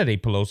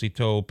candidate, Pelosi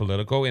told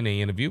Politico in an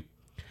interview.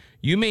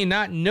 You may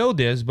not know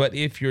this, but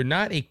if you're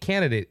not a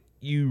candidate,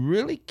 you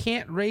really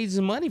can't raise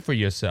money for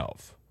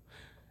yourself.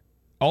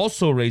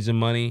 Also, raising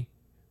money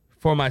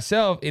for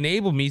myself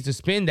enabled me to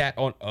spend that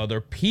on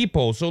other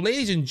people. So,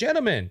 ladies and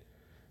gentlemen,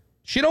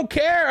 she don't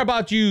care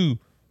about you,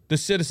 the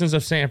citizens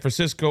of San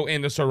Francisco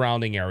and the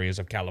surrounding areas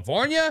of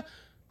California.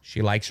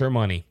 She likes her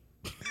money.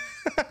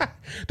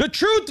 The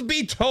truth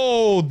be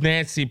told,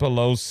 Nancy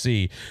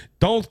Pelosi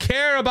don't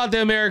care about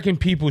the American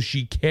people.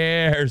 She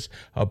cares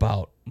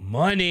about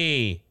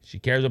money. She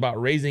cares about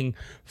raising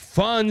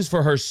funds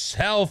for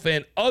herself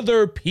and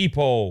other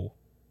people.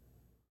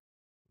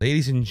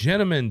 Ladies and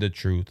gentlemen, the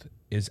truth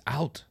is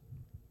out.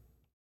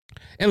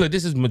 And look,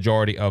 this is the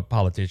majority of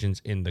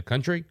politicians in the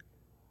country.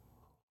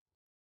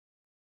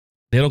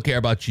 They don't care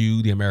about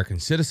you, the American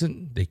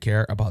citizen. They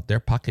care about their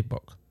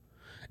pocketbook.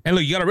 And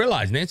look, you got to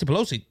realize Nancy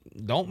Pelosi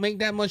don't make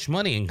that much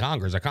money in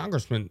Congress. A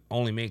congressman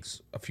only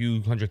makes a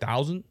few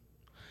 $100,000.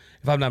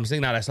 If I'm not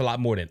mistaken, now that's a lot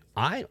more than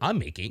I'm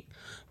making.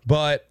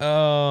 But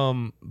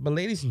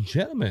ladies and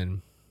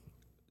gentlemen,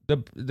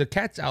 the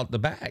cat's out the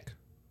bag.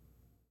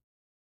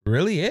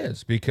 Really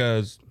is,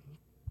 because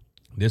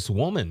this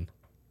woman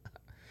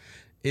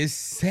is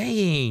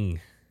saying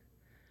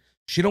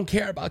she don't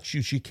care about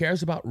you. She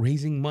cares about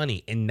raising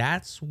money. And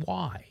that's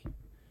why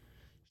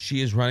she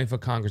is running for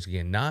Congress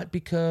again. Not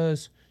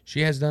because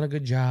she has done a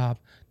good job.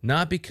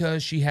 Not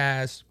because she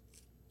has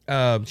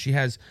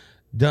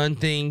done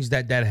things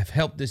that have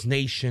helped this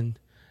nation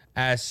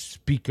as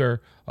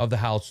Speaker of the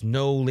House.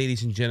 No,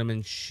 ladies and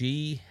gentlemen,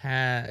 she's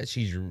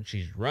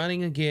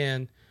running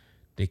again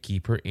to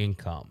keep her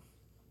income.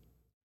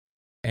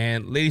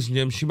 And ladies and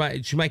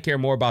gentlemen, she might care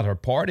more about her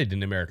party than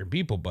the American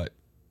people, but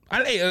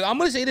I'm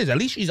going to say this. At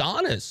least she's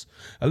honest.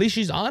 At least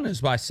she's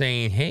honest by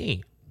saying,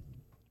 hey,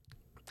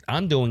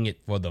 I'm doing it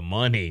for the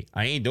money.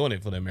 I ain't doing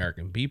it for the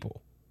American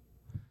people.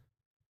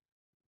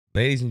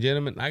 Ladies and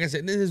gentlemen, like I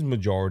said, this is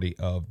majority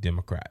of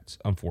Democrats,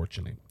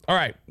 unfortunately. All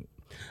right.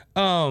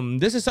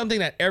 This is something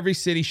that every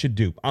city should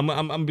do. I'm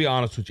going to be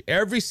honest with you.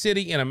 Every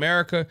city in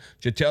America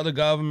should tell the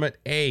government,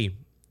 hey,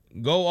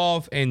 go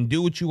off and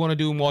do what you want to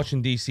do in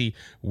Washington, D.C.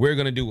 We're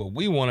going to do what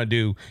we want to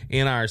do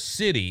in our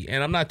city.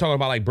 And I'm not talking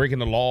about like breaking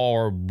the law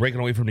or breaking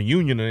away from the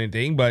union or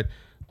anything, but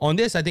on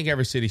this, I think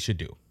every city should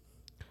do.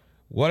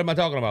 What am I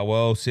talking about?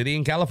 Well, city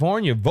in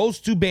California votes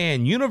to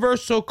ban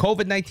universal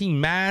COVID-19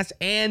 mask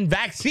and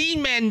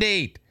vaccine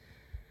mandate.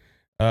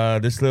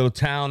 This little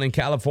town in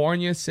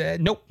California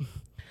said, nope,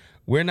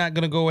 we're not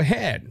going to go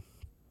ahead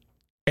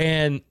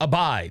and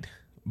abide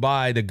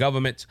by the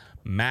government's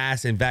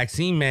mask and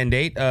vaccine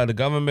mandate. The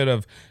government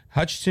of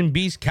Hutchinson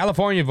Beach,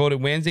 California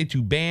voted Wednesday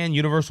to ban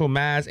universal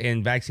mask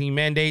and vaccine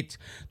mandates.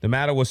 The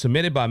matter was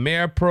submitted by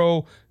Mayor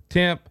Pro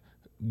Temp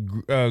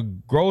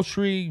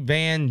Grocery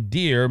Van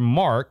Deer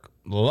Mark,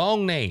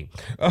 long name,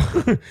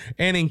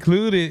 and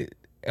included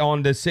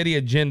on the city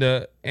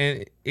agenda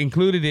and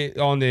included it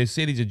on the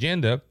city's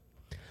agenda.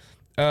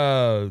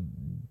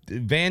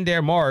 Van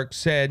der Mark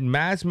said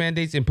mask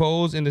mandates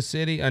imposed in the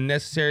city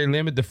unnecessarily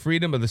limit the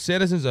freedom of the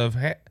citizens of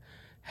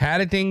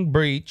Haddington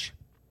Beach,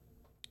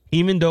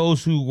 even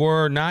those who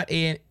were not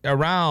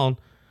around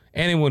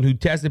anyone who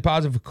tested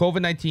positive for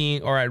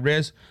COVID-19 or at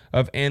risk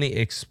of any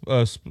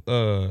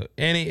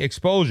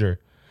exposure.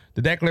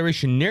 The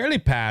declaration nearly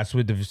passed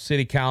with the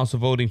city council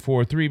voting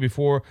 4-3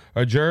 before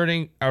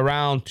adjourning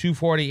around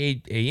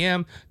 2:48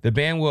 a.m. The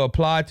ban will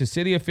apply to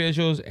city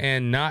officials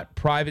and not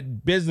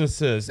private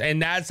businesses.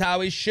 And that's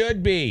how it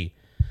should be.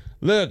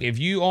 Look, if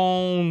you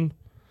own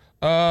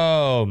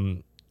a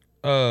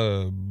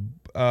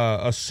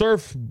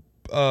surf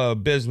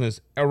business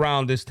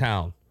around this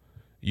town,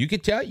 you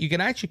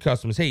can ask your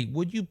customers, hey,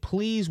 would you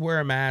please wear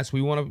a mask?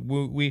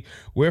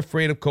 We're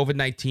afraid of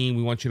COVID-19.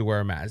 We want you to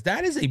wear a mask.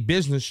 That is a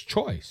business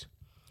choice.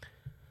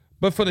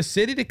 But for the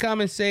city to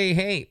come and say,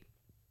 hey,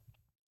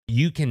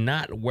 you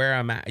cannot wear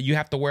a mask, you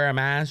have to wear a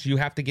mask, you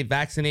have to get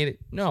vaccinated.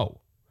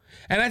 No.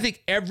 And I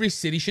think every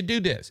city should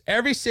do this.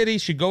 Every city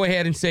should go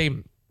ahead and say,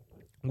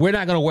 we're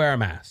not going to wear a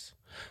mask.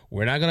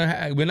 We're not going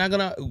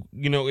to,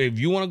 if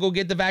you want to go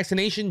get the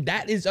vaccination,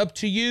 that is up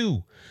to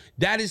you.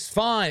 That is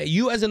fine.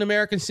 You as an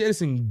American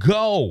citizen,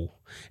 go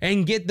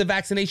and get the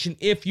vaccination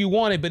if you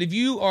want it. But if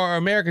you are an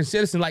American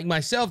citizen like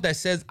myself that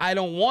says I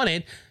don't want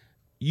it,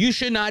 you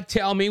should not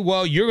tell me,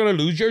 well, you're going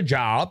to lose your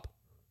job,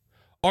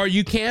 or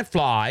you can't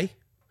fly,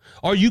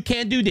 or you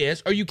can't do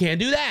this, or you can't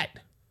do that.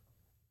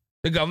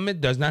 The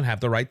government does not have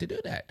the right to do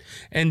that.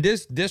 And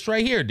this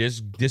right here,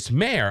 this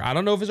mayor, I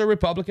don't know if it's a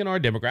Republican or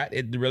a Democrat.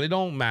 It really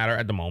don't matter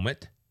at the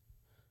moment.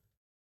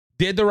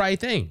 Did the right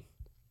thing.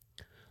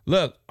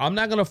 Look, I'm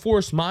not going to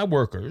force my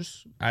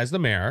workers, as the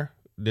mayor,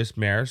 this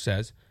mayor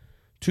says,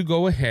 to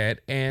go ahead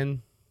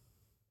and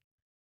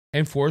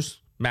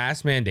enforce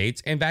mask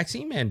mandates and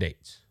vaccine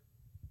mandates.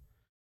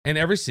 And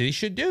every city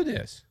should do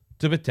this.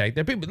 to protect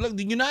their people. Look,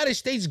 the United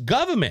States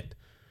government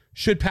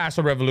should pass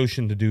a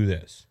resolution to do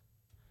this.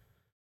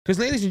 Because,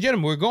 ladies and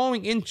gentlemen, we're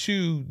going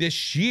into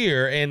this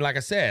year, and like I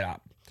said,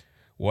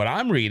 what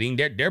I'm reading,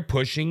 they're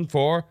pushing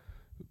for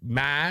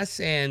masks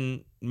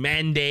and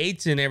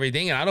mandates and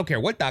everything. And I don't care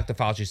what Dr.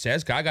 Fauci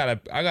says. I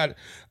got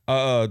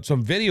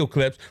some video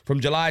clips from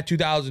July of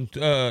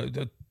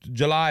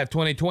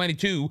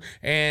 2022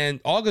 and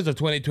August of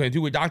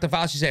 2022 where Dr.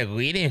 Fauci said,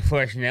 we didn't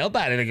force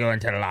nobody to go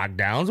into the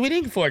lockdowns. We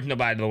didn't force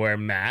nobody to wear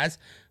masks.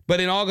 But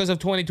in August of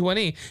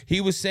 2020,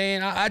 he was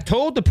saying, I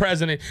told the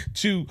president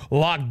to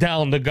lock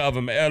down the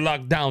government,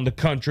 lock down the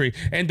country,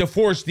 and to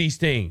force these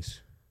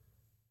things.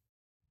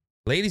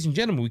 Ladies and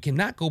gentlemen, we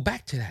cannot go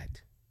back to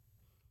that.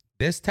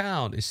 This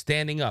town is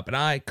standing up, and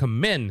I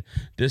commend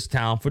this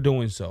town for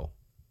doing so.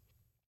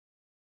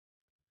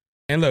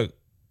 And look,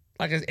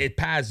 like I said, it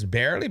passed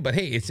barely, but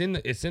hey, it's in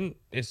the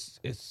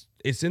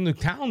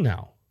town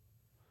now.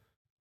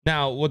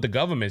 Now, what the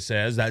government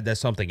says, that's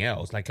something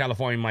else. Like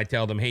California might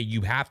tell them, hey,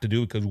 you have to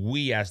do it because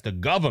we as the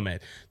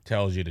government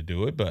tells you to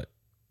do it, but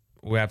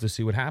we have to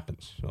see what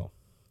happens. So,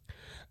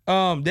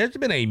 there's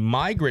been a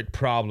migrant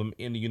problem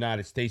in the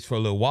United States for a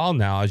little while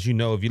now. As you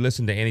know, if you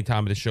listen to any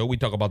time of the show, we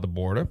talk about the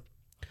border.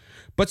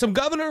 But some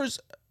governors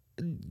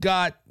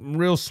got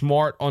real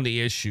smart on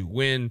the issue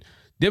when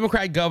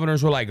Democrat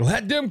governors were like,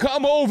 let them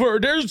come over.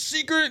 They're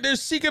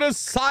seeking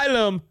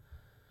asylum.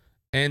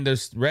 And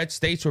the red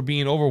states were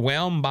being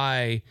overwhelmed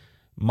by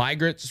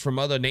migrants from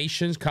other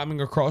nations coming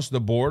across the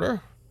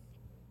border.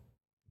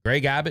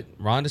 Greg Abbott,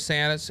 Ron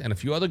DeSantis, and a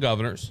few other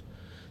governors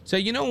say,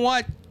 you know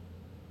what?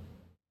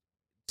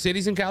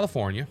 Cities in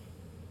California,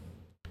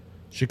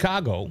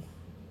 Chicago,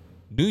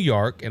 New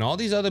York, and all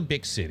these other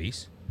big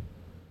cities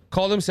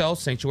call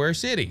themselves sanctuary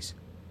cities.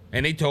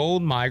 And they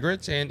told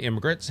migrants and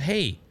immigrants,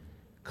 hey,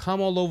 come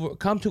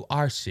to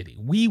our city.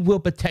 We will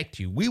protect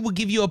you. We will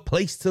give you a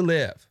place to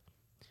live.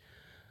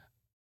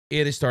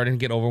 It is starting to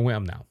get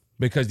overwhelmed now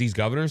because these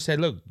governors said,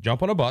 look,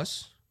 jump on a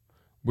bus.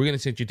 We're going to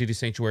send you to the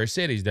sanctuary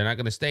cities. They're not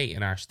going to stay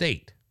in our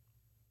state.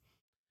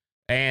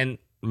 And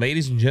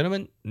ladies and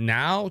gentlemen,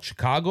 now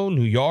Chicago,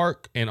 New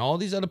York, and all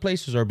these other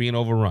places are being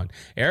overrun.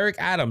 Eric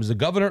Adams, the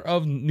governor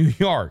of New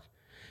York,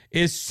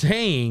 is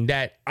saying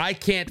that I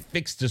can't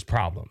fix this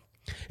problem.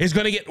 It's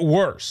going to get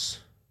worse.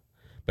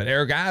 But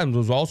Eric Adams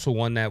was also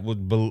one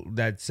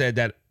that said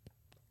that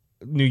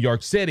New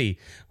York City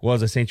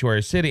was a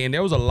sanctuary city, and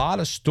there was a lot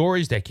of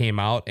stories that came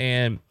out,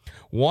 and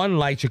one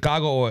like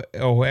Chicago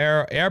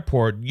O'Hare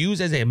Airport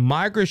used as a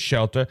migrant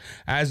shelter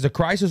as the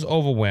crisis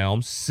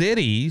overwhelmed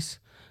cities,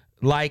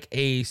 like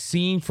a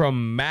scene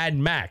from Mad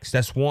Max.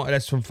 That's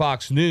from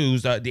Fox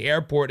News. The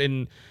airport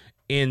in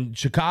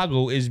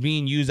Chicago is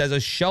being used as a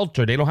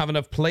shelter. They don't have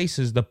enough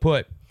places to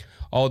put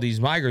all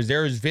these migrants.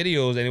 There's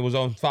videos, and it was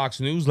on Fox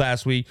News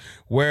last week,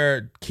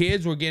 where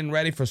kids were getting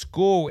ready for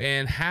school,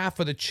 and half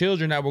of the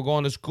children that were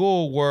going to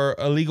school were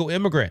illegal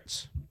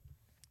immigrants.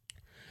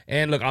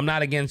 And look, I'm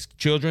not against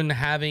children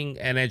having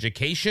an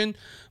education,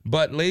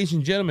 but ladies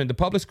and gentlemen, the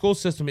public school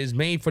system is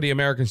made for the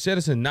American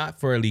citizen, not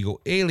for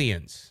illegal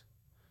aliens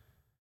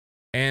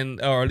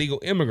or illegal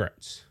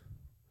immigrants.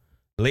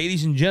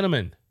 Ladies and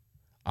gentlemen,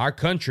 our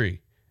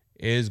country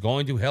is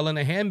going to hell in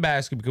a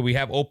handbasket because we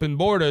have open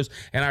borders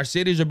and our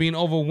cities are being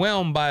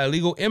overwhelmed by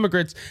illegal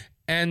immigrants,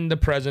 and the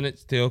president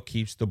still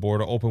keeps the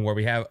border open where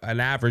we have an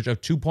average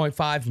of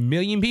 2.5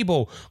 million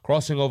people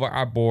crossing over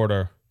our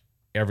border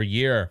every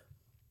year.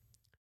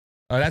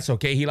 That's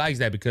okay. He likes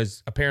that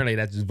because apparently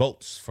that's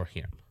votes for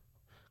him.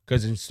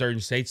 Because in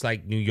certain states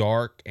like New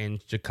York and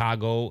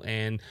Chicago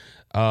and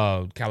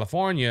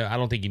California, I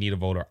don't think you need a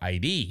voter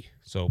ID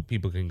so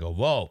people can go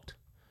vote.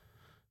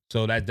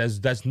 So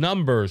that's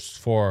numbers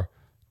for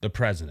the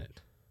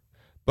president.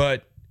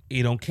 But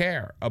he don't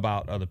care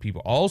about other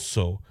people.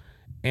 Also,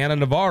 Ana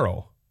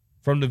Navarro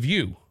from The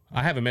View.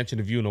 I haven't mentioned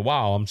The View in a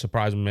while. I'm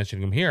surprised I'm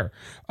mentioning him here.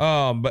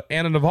 But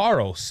Ana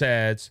Navarro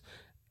says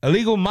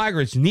illegal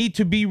migrants need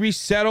to be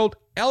resettled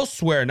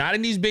elsewhere, not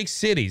in these big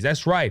cities.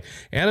 That's right.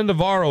 Ana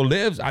Navarro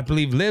lives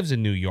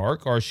in New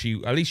York, or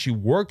at least she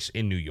works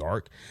in New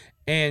York.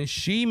 And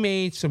she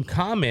made some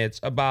comments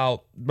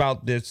about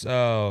this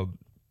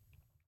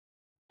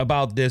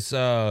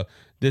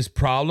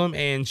problem,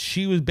 and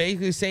she was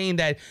basically saying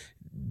that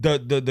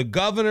the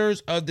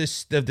governors of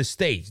the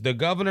states, the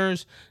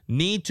governors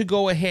need to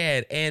go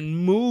ahead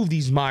and move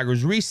these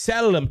migrants,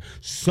 resettle them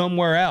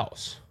somewhere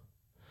else.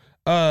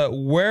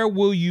 Where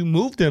will you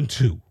move them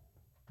to?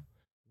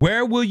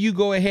 Where will you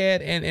go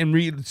ahead and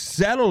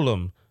resettle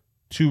them?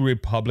 To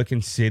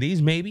Republican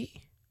cities, maybe?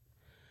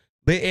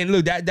 And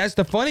look, that's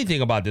the funny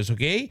thing about this,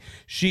 okay?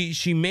 She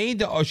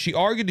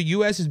argued the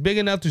U.S. is big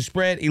enough to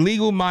spread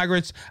illegal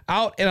migrants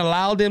out and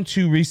allow them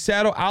to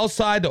resettle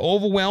outside the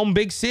overwhelmed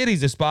big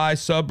cities, despite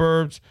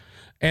suburbs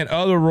and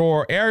other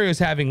rural areas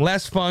having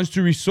less funds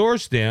to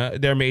resource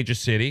their major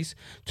cities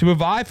to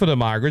provide for the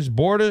migrants.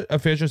 Border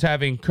officials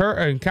have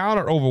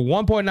encountered over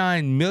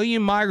 1.9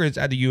 million migrants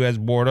at the U.S.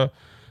 border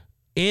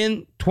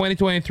in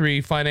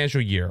 2023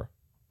 financial year.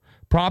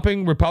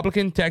 prompting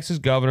Republican Texas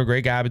Governor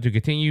Greg Abbott to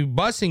continue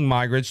busing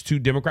migrants to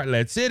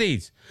Democrat-led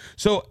cities.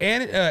 So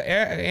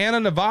Anna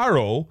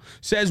Navarro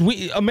says,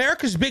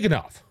 America's big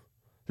enough.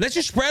 Let's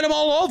just spread them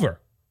all over.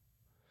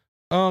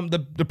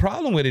 The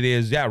problem with it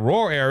is that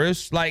rural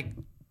areas, like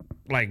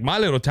my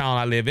little town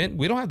I live in,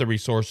 we don't have the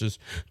resources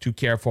to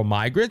care for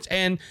migrants.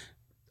 And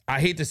I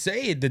hate to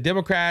say it, the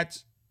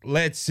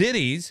Democrats-led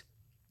cities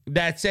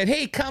that said,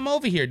 hey, come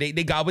over here.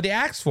 They got what they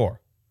asked for.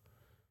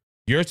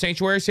 You're a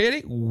sanctuary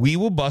city, we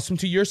will bus them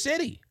to your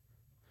city.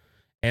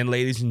 And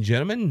ladies and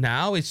gentlemen,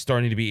 now it's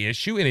starting to be an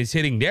issue and it's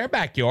hitting their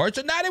backyard.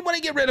 So now they want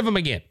to get rid of them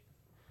again.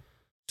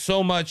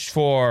 So much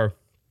for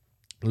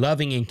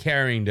loving and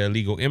caring the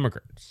illegal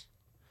immigrants.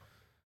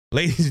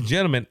 Ladies and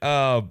gentlemen,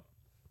 Anna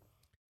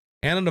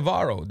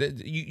Navarro,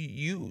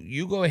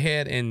 you go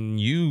ahead and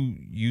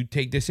you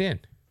take this in.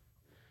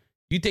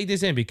 You take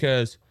this in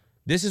because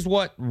this is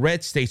what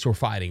red states were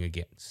fighting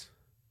against.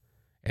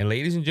 And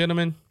ladies and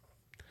gentlemen,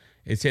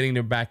 it's hitting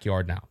their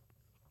backyard now.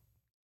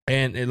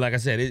 And like I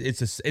said,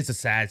 it's a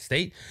sad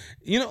state.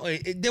 You know,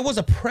 there was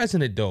a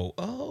president, though,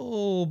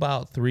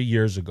 about 4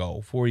 years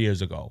ago,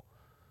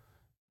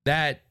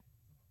 that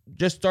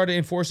just started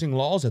enforcing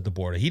laws at the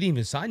border. He didn't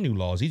even sign new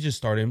laws. He just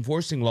started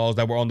enforcing laws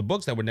that were on the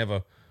books that were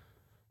never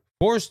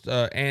forced.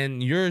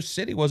 And your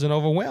city wasn't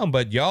overwhelmed.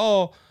 But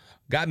y'all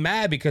got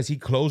mad because he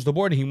closed the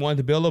border. He wanted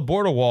to build a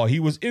border wall. He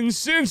was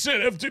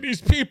insensitive to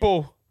these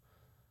people.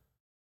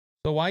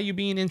 So why are you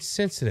being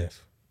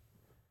insensitive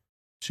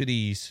to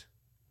these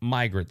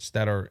migrants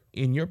that are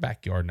in your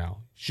backyard now?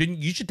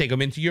 You should take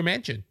them into your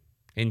mansion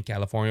in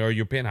California or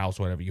your penthouse,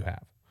 whatever you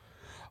have.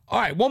 All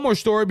right, one more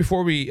story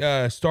before we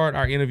start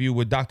our interview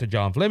with Dr.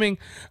 John Fleming.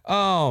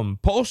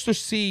 Pollsters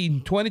see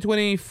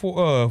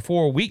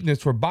 2024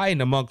 weakness for Biden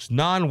amongst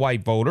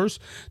non-white voters.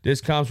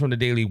 This comes from the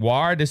Daily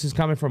Wire. This is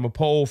coming from a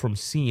poll from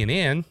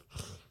CNN.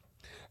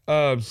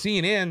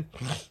 CNN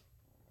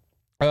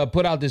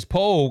put out this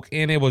poll,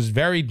 and it was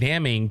very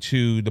damning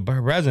to the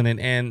president.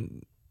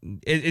 And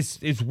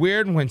it's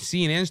weird when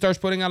CNN starts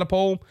putting out a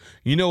poll.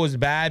 You know it's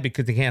bad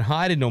because they can't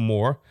hide it no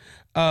more.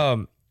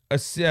 A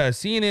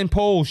CNN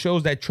poll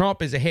shows that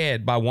Trump is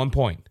ahead by 1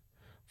 point,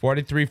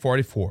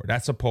 43-44.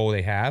 That's a poll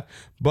they have.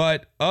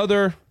 But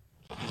other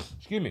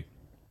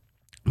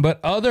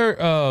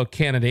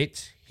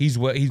candidates, he's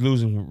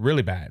losing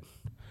really bad.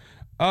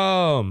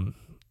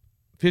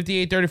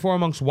 58-34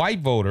 amongst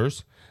white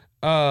voters.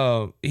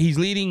 He's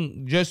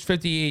leading just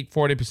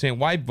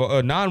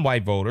 58-40%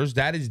 non-white voters.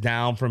 That is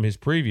down from his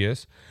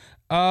previous.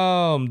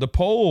 The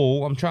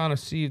poll, I'm trying to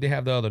see if they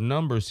have the other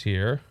numbers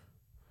here.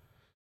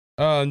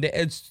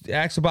 It's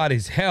asked about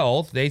his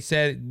health. They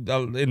said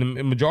in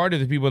the majority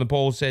of the people in the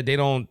poll said they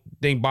don't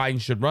think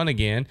Biden should run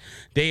again.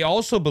 They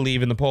also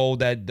believe in the poll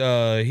that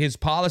his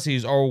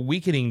policies are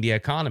weakening the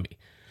economy.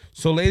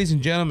 So, ladies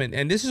and gentlemen,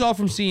 and this is all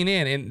from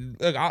CNN. And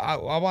look,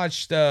 I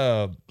watched,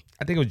 I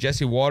think it was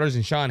Jesse Waters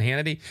and Sean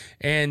Hannity,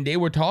 and they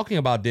were talking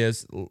about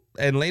this.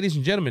 And ladies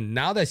and gentlemen,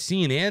 now that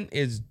CNN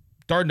is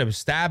starting to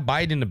stab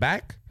Biden in the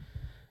back,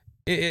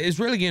 it's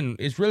really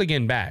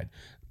getting bad.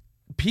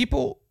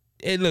 People.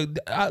 Look,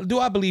 do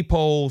I believe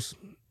polls?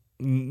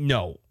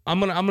 No.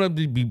 I'm gonna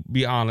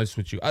be honest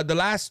with you. The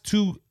last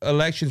two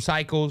election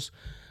cycles,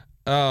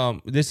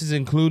 this is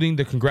including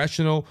the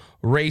congressional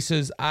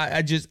races.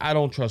 I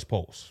don't trust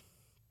polls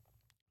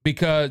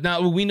because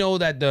now we know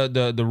that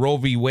the Roe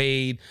v.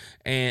 Wade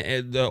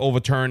and the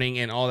overturning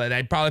and all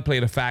that probably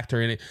played a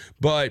factor in it,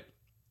 but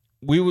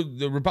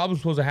the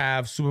Republicans were supposed to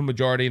have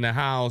supermajority in the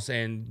House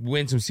and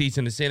win some seats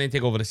in the Senate,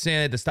 take over the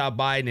Senate to stop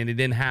Biden, and it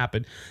didn't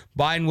happen.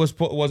 Biden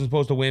wasn't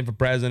supposed to win for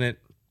president.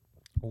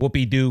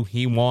 Whoopie-doo,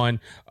 he won.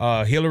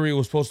 Hillary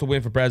was supposed to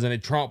win for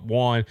president. Trump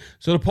won.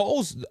 So the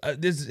polls,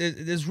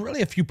 there's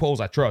really a few polls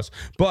I trust.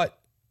 But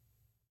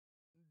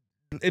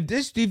if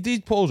these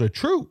polls are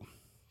true,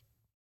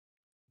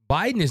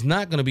 Biden is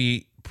not going to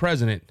be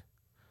president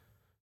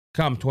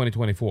come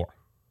 2024.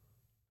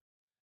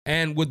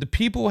 And with the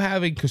people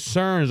having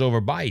concerns over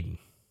Biden,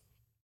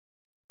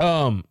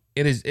 will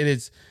they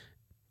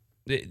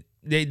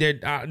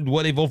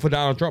vote for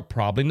Donald Trump?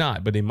 Probably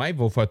not, but they might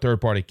vote for a third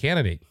party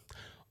candidate.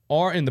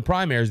 Or in the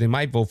primaries, they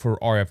might vote for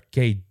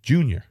RFK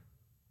Jr.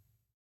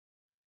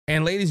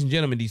 And ladies and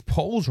gentlemen, these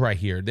polls right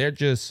here, they're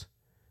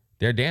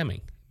damning.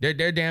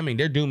 They're damning.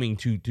 They're dooming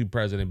to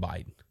President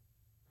Biden.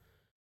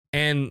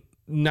 And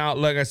now,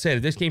 like I said,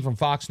 if this came from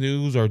Fox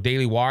News or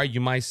Daily Wire,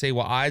 you might say,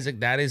 well, Isaac,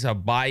 that is a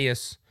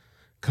biased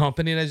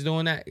company that's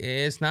doing that.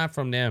 It's not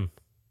from them.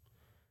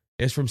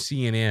 It's from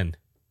CNN.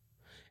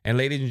 And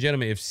ladies and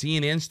gentlemen, if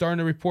CNN's starting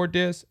to report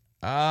this,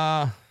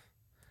 they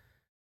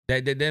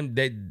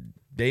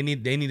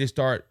need to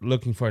start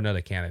looking for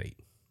another candidate.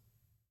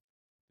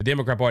 The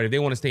Democrat Party, if they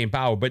want to stay in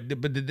power, but the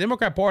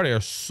Democrat Party are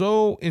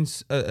so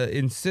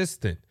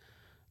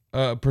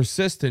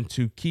persistent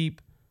to keep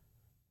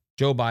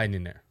Joe Biden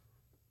in there.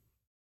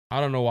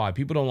 I don't know why.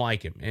 People don't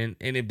like him, and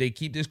if they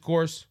keep this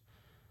course,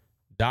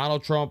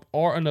 Donald Trump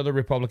or another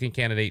Republican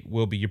candidate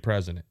will be your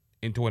president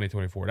in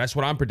 2024. That's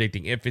what I'm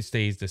predicting if it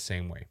stays the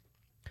same way.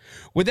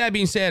 With that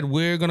being said,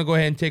 we're going to go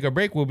ahead and take a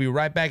break. We'll be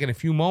right back in a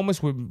few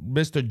moments with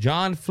Mr.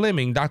 John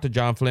Fleming, Dr.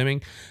 John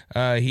Fleming.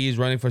 He is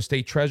running for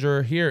state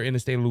treasurer here in the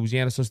state of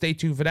Louisiana. So stay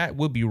tuned for that.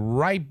 We'll be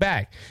right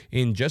back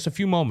in just a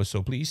few moments.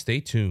 So please stay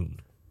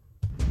tuned.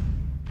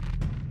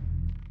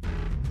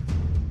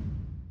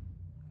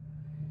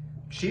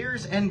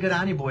 Cheers and good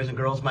on you, boys and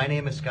girls. My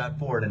name is Scott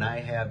Ford, and I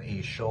have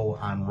a show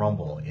on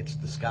Rumble. It's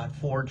the Scott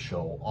Ford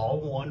Show,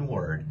 all one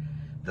word.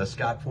 The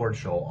Scott Ford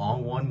Show,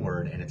 all one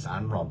word, and it's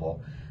on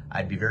Rumble.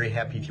 I'd be very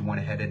happy if you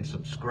went ahead and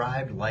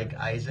subscribed, like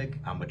Isaac.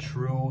 I'm a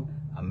true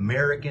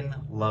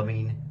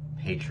American-loving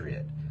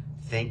patriot.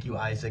 Thank you,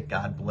 Isaac.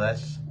 God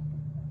bless.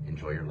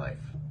 Enjoy your life.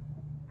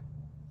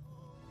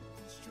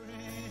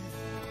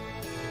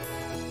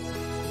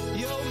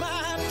 You're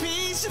my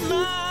peace of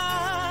mind.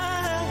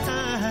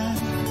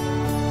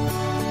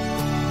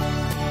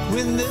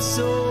 When this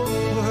old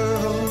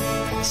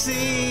world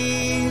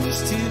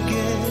seems to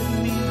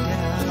get me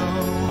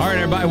down. All right,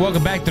 everybody,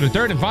 welcome back to the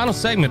third and final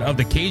segment of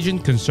the Cajun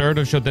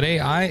Conservative Show. Today,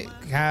 I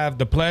have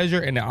the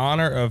pleasure and the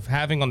honor of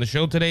having on the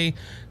show today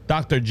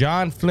Dr.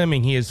 John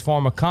Fleming. He is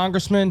former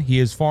congressman. He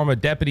is former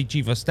deputy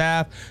chief of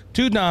staff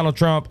to Donald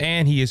Trump,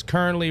 and he is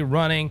currently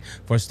running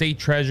for state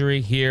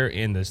treasury here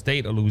in the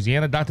state of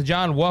Louisiana. Dr.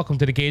 John, welcome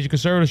to the Cajun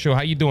Conservative Show.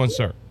 How you doing,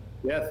 sir?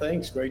 Yeah,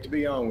 thanks. Great to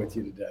be on with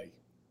you today.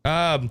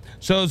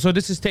 So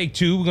this is take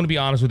two. We're going to be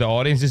honest with the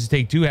audience. This is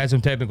take two. Had some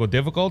technical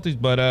difficulties,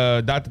 but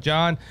Dr.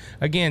 John,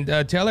 again,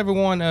 tell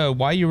everyone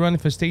why you're running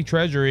for state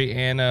treasury,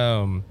 and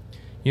why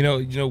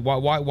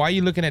are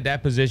you looking at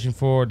that position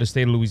for the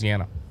state of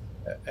Louisiana?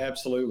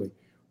 Absolutely.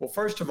 Well,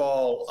 first of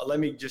all,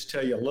 let me just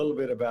tell you a little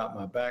bit about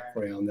my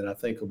background that I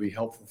think will be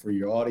helpful for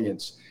your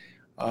audience.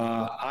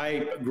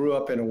 I grew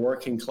up in a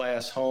working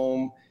class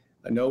home.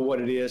 I know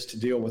what it is to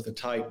deal with a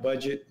tight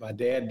budget. My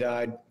dad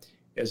died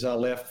as I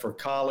left for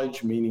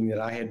college, meaning that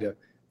I had to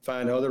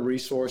find other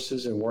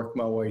resources and work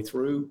my way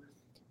through.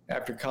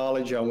 After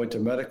college, I went to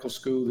medical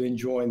school, then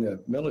joined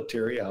the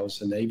military. I was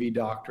a Navy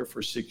doctor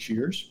for 6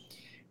 years,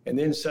 and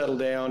then settled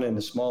down in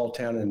a small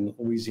town in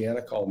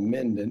Louisiana called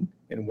Minden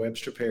in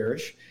Webster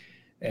Parish,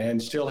 and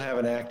still have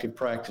an active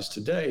practice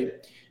today.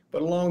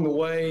 But along the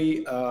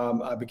way,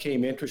 I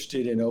became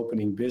interested in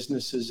opening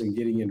businesses and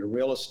getting into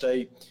real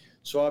estate.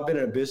 So I've been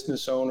a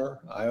business owner.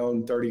 I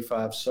own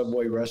 35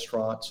 Subway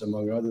restaurants,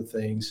 among other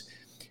things.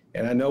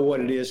 And I know what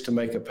it is to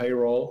make a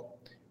payroll.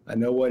 I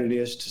know what it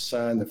is to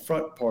sign the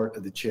front part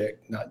of the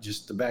check, not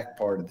just the back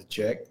part of the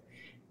check.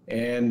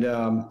 And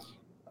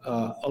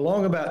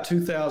along about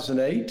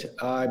 2008,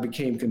 I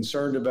became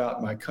concerned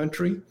about my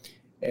country.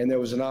 And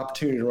there was an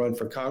opportunity to run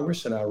for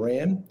Congress, and I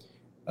ran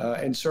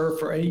and served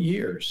for 8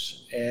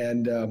 years.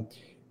 And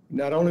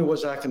not only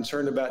was I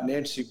concerned about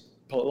Nancy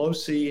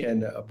Pelosi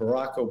and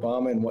Barack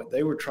Obama and what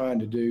they were trying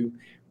to do,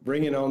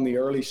 bringing on the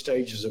early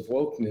stages of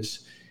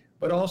wokeness,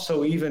 but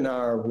also even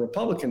our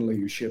Republican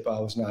leadership I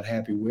was not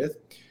happy with.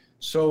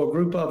 So a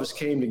group of us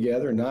came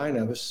together, 9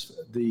 of us,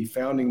 the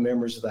founding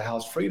members of the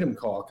House Freedom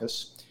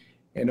Caucus,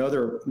 and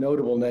other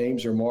notable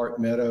names are Mark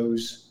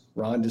Meadows,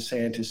 Ron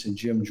DeSantis, and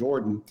Jim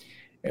Jordan.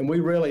 And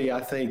we really,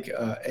 I think,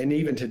 and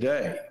even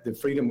today,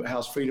 the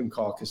House Freedom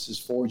Caucus is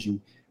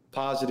forging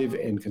positive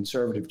and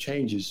conservative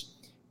changes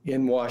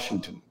in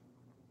Washington.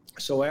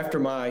 So after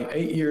my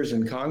 8 years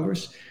in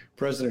Congress,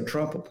 President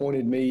Trump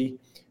appointed me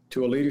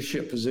to a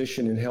leadership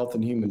position in Health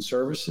and Human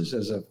Services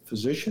as a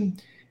physician,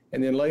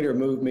 and then later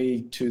moved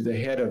me to the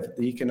head of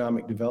the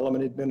Economic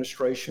Development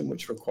Administration,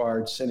 which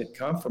required Senate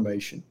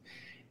confirmation.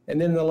 And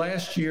then the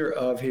last year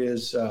of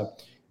his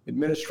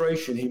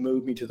administration, he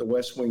moved me to the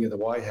West Wing of the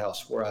White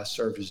House, where I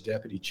served as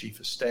Deputy Chief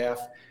of Staff,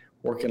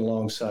 working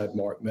alongside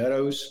Mark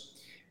Meadows.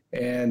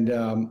 And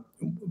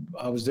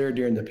I was there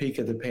during the peak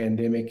of the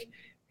pandemic.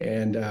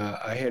 And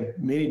I had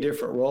many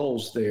different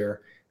roles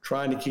there,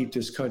 trying to keep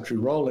this country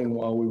rolling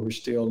while we were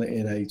still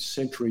in a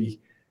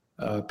century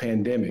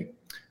pandemic.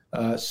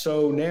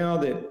 So now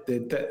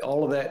that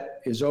all of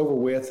that is over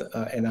with,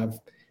 and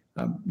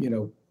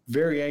I'm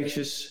very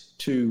anxious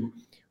to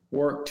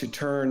work to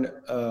turn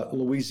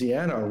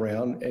Louisiana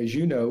around. As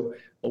you know,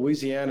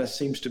 Louisiana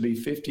seems to be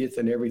 50th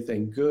in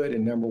everything good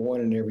and number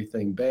 1 in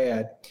everything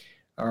bad.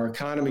 Our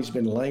economy's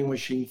been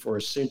languishing for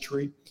a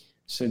century,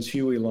 since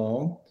Huey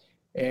Long.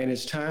 And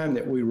it's time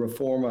that we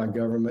reform our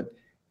government,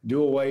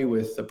 do away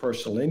with the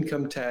personal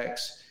income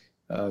tax,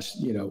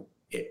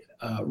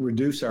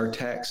 reduce our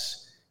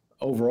tax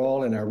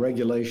overall and our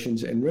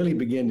regulations, and really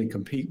begin to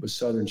compete with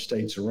southern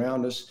states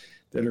around us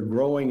that are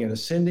growing and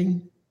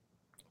ascending,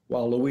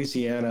 while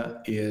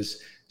Louisiana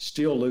is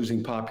still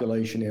losing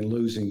population and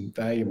losing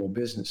valuable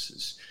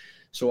businesses.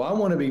 So I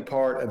want to be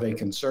part of a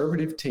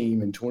conservative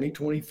team in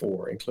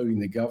 2024, including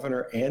the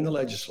governor and the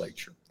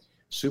legislature,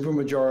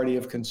 supermajority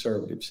of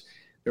conservatives,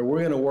 that we're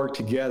going to work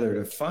together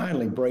to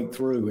finally break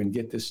through and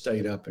get this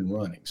state up and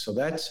running. So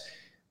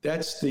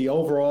that's the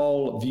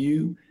overall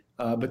view,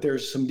 but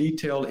there's some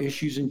detailed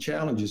issues and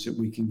challenges that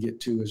we can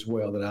get to as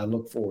well that I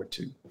look forward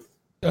to.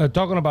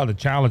 Talking about the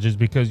challenges,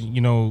 because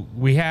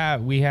we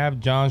have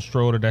John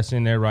Schroeder that's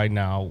in there right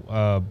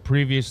now.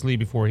 Previously,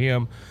 before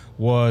him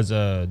was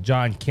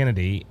John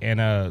Kennedy, and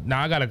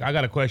now I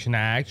got a question to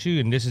ask you,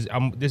 and this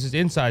is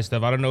inside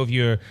stuff. I don't know if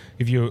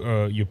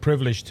you're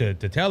privileged to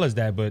tell us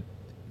that, but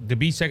to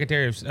be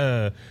Secretary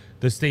of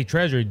the State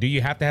Treasury, do you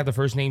have to have the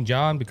first name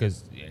John?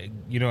 Because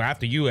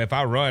after you, if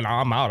I run,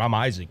 I'm out. I'm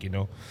Isaac.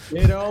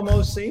 It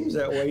almost seems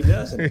that way,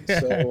 doesn't it?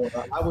 So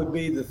I would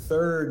be the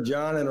third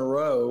John in a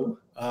row.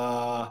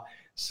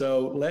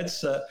 So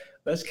let's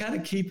kind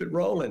of keep it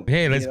rolling.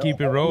 Hey, let's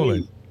keep it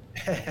rolling.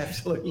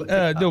 Absolutely.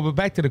 No, but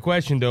back to the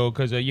question though,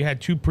 because you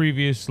had two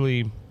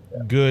previously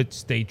good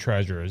state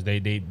treasurers. They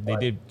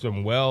did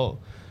some well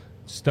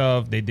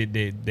stuff. They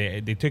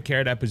took care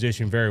of that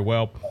position very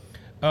well.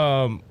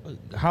 How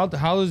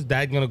is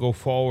that going to go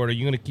forward? Are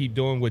you going to keep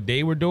doing what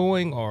they were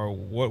doing, or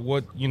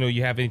what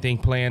you have anything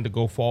planned to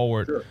go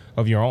forward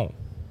of your own?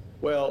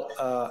 Well,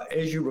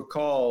 as you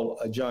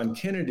recall, John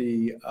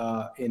Kennedy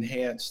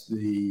enhanced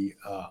the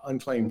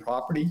unclaimed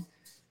property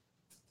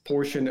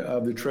portion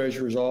of the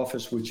Treasurer's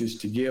office, which is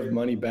to give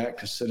money back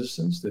to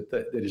citizens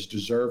that is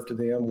deserved to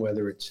them,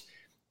 whether it's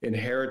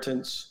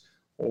inheritance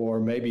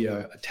or maybe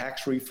a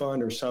tax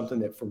refund or something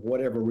that for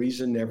whatever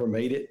reason never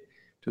made it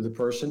to the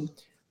person.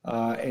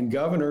 And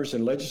governors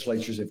and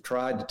legislatures have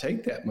tried to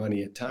take that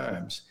money at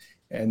times,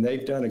 and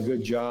they've done a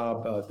good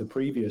job, the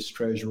previous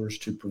treasurers,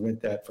 to prevent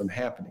that from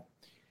happening.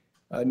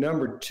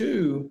 Number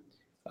two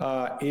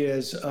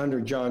is under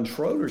John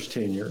Schroeder's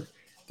tenure,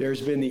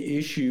 there's been the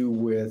issue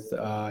with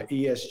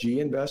ESG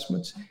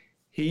investments.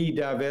 He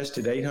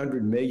divested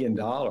 $800 million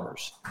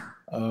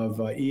of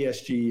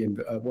ESG,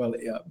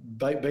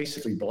 and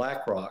basically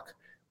BlackRock,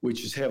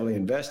 which is heavily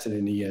invested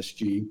in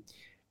ESG.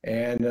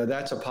 And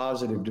that's a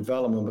positive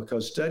development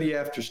because study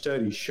after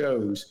study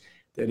shows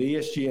that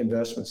ESG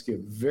investments give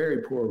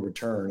very poor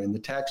return, and the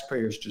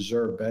taxpayers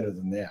deserve better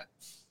than that.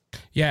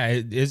 Yeah,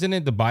 isn't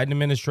it the Biden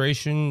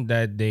administration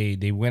that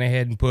they went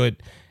ahead and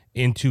put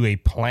into a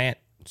plant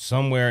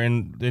somewhere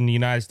in the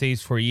United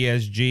States for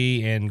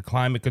ESG and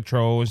climate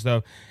control and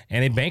stuff,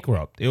 and it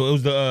bankrupt? It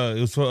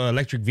was for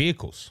electric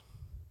vehicles.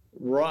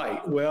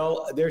 Right.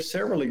 Well, there's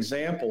several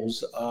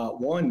examples.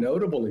 One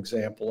notable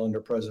example under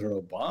President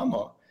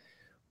Obama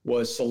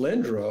was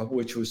Solyndra,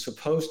 which was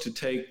supposed to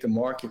take the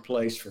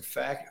marketplace for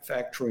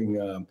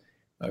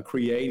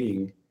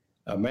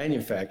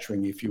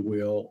manufacturing, if you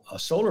will,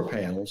 solar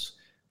panels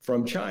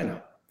from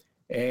China.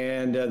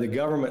 And the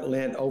government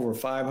lent over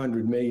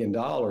 $500 million,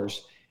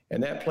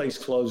 and that place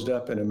closed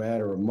up in a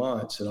matter of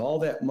months. And all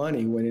that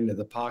money went into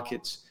the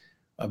pockets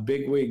of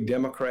bigwig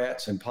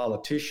Democrats and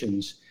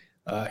politicians.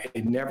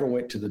 It never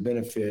went to the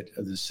benefit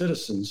of the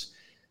citizens.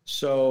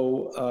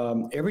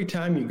 So every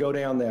time you go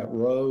down that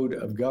road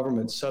of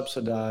government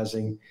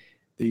subsidizing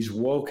these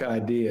woke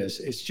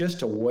ideas, it's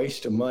just a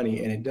waste of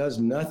money, and it does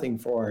nothing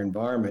for our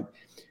environment.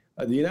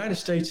 The United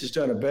States has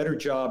done a better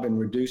job in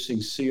reducing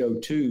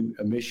CO2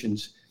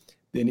 emissions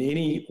than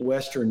any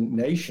Western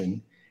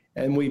nation,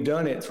 and we've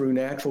done it through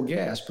natural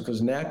gas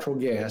because natural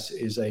gas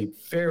is a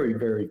very,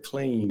 very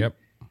clean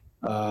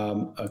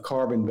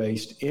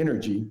carbon-based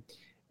energy.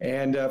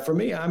 And for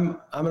me, I'm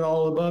an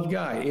all-above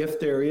guy. If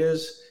there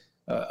is,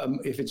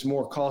 if it's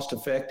more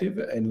cost-effective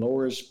and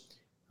lowers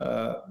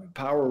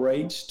power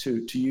rates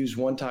to use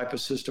one type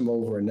of system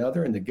over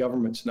another, and the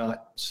government's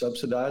not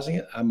subsidizing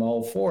it, I'm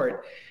all for it.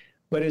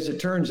 But as it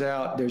turns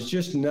out, there's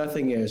just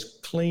nothing as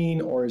clean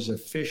or as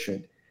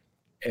efficient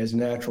as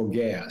natural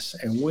gas.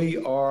 And we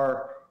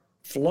are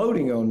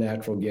floating on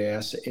natural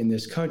gas in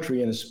this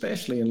country, and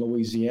especially in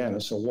Louisiana.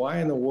 So why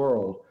in the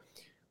world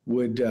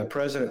would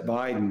President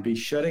Biden be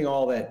shutting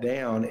all that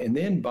down and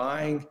then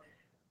buying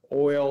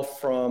oil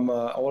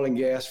and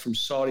gas from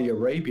Saudi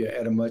Arabia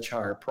at a much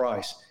higher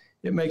price?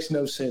 It makes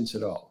no sense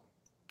at all.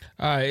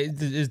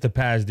 It's to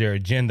pass their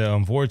agenda,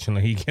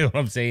 unfortunately. You get what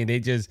I'm saying?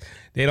 They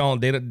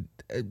don't.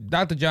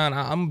 Dr. John,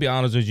 I'm gonna be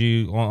honest with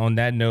you on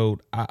that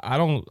note. I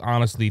don't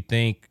honestly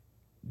think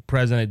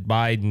President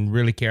Biden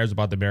really cares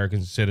about the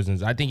American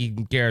citizens. I think he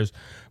cares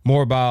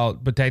more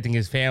about protecting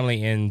his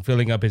family and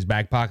filling up his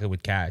back pocket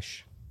with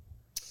cash.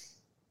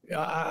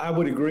 I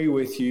would agree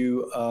with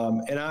you.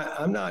 And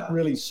I'm not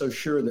really so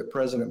sure that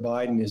President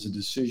Biden is a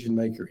decision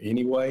maker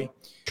anyway.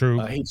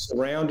 True. He's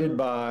surrounded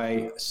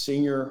by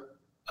senior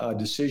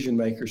decision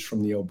makers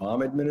from the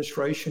Obama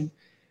administration.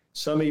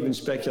 Some even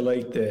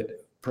speculate that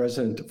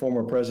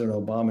former President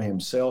Obama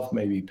himself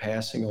may be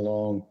passing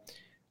along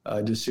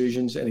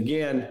decisions. And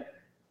again,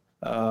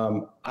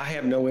 I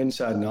have no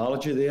inside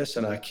knowledge of this,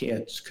 and I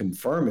can't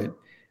confirm it.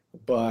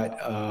 But,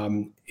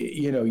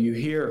 you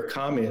hear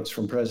comments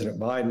from President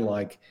Biden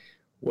like,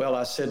 well,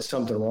 I said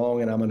something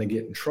wrong and I'm going to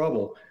get in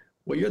trouble.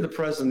 Well, you're the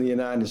president of the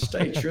United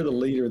States. You're the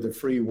leader of the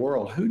free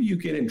world. Who do you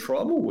get in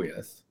trouble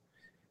with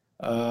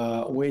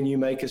when you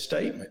make a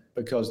statement?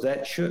 Because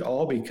that should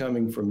all be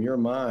coming from your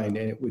mind.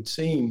 And it would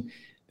seem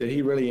that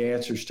he really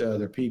answers to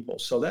other people.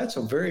 So that's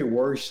a very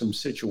worrisome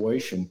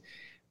situation,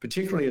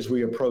 particularly as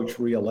we approach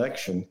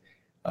re-election.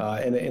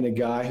 And a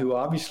guy who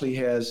obviously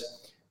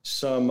has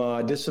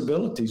some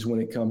disabilities when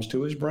it comes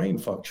to his brain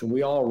function.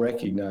 We all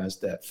recognize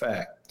that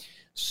fact.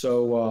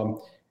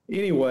 So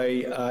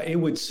anyway, it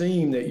would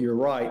seem that you're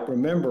right.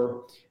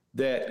 Remember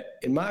that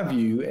in my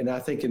view, and I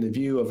think in the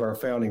view of our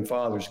founding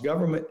fathers,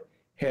 government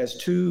has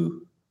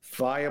two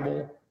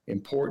viable,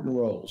 important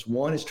roles.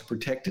 One is to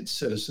protect its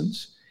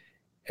citizens,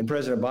 and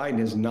President Biden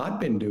has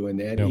not been doing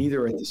that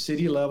either at the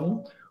city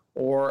level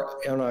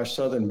or on our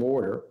southern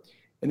border.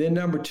 And then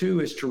number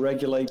two is to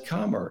regulate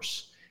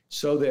commerce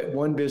so that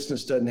one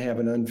business doesn't have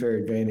an unfair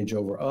advantage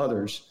over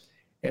others.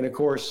 And of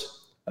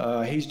course,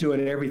 he's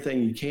doing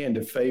everything he can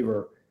to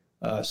favor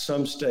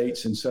some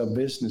states and some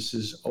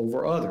businesses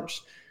over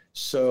others.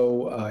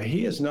 So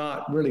he is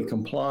not really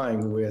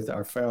complying with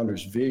our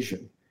founders'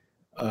 vision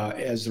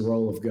as the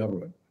role of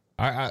government.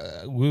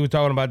 We were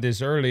talking about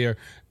this earlier.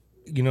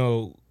 You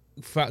know,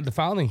 the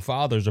founding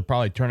fathers are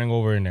probably turning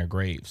over in their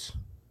graves.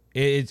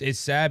 It's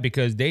sad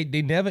because they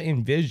never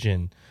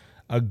envisioned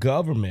a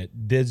government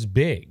this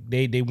big.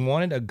 They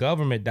wanted a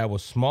government that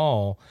was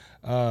small.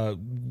 A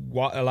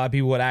lot of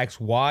people would ask,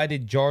 why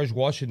did George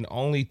Washington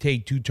only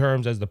take 2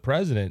 terms as the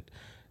president?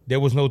 There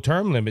was no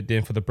term limit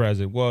then for the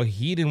president. Well,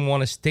 he didn't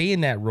want to stay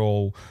in that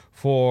role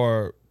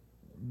for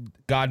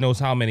God knows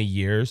how many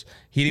years.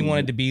 He didn't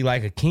want it to be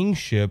like a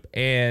kingship.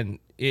 And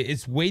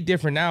it's way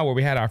different now where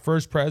we had our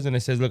first president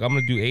that says, look, I'm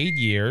going to do 8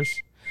 years.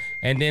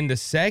 And then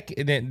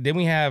then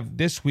we have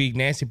this week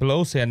Nancy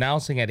Pelosi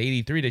announcing at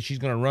 83 that she's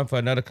going to run for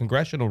another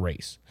congressional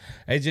race.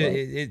 I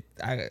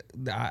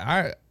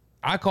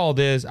call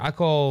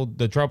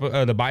the Trump,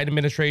 the Biden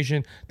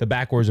administration, the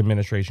backwards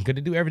administration, because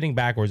they do everything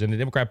backwards, and the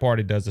Democrat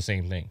Party does the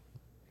same thing.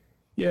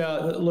 Yeah,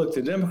 look,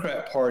 the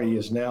Democrat Party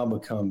has now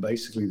become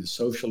basically the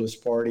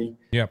Socialist Party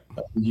of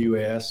the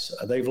U.S.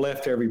 They've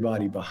left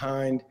everybody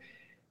behind.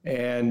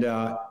 And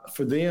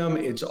for them,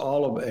 it's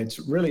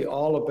really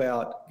all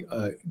about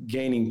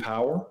gaining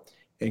power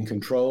and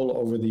control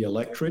over the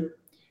electorate.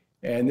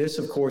 And this,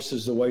 of course,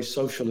 is the way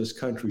socialist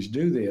countries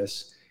do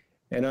this.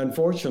 And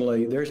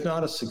unfortunately, there's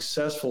not a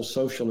successful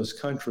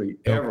socialist country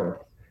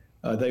ever.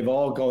 They've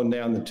all gone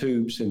down the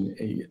tubes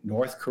in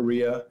North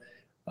Korea,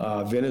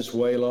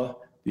 Venezuela,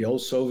 the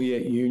old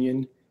Soviet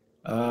Union.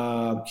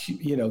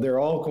 They're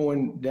all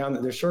going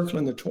down, they're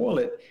circling the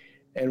toilet.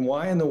 And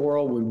why in the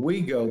world would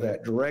we go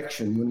that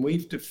direction when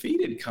we've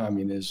defeated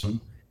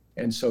communism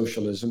and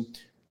socialism?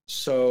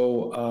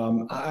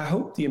 So I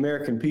hope the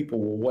American people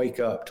will wake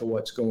up to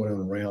what's going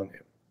on around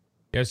them.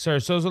 Yes, sir.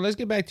 So let's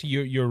get back to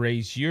your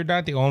race. You're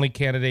not the only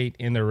candidate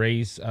in the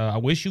race. I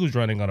wish you was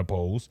running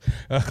unopposed,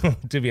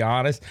 to be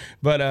honest.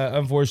 But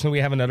unfortunately,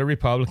 we have another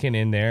Republican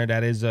in there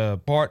that is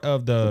a part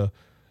of the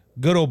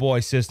good old boy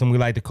system, we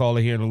like to call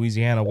it here in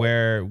Louisiana,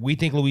 where we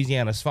think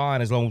Louisiana's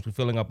fine as long as we're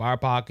filling up our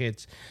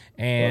pockets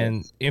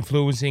and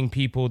influencing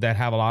people that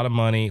have a lot of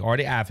money or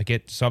the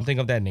advocate, something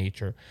of that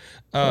nature.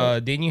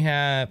 Then you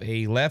have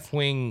a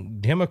left-wing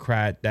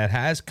Democrat that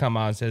has come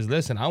out and says,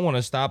 listen, I want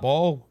to stop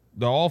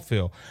the oil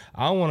field.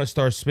 I want to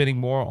start spending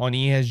more on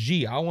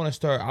ESG. I want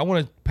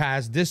to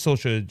pass this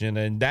social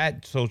agenda and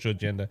that social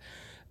agenda.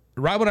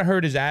 Right when I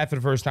heard his ad for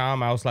the first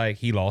time, I was like,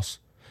 he lost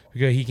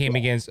because he came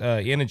against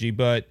energy.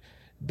 But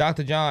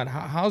Dr. John,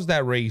 how's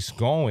that race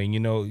going?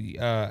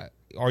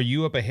 Are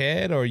you up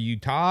ahead or are you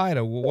tied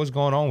or what's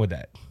going on with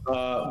that?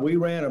 We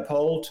ran a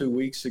poll 2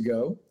 weeks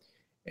ago.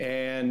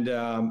 And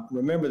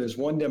remember, there's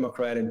one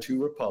Democrat and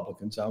 2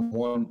 Republicans. I'm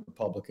one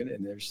Republican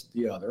and there's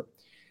the other.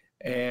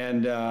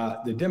 And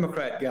the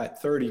Democrat got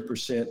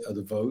 30% of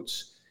the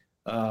votes,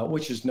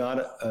 which is not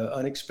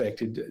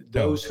unexpected.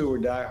 Those who are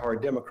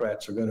diehard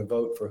Democrats are going to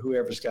vote for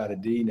whoever's got a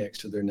D next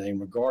to their name,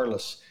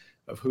 regardless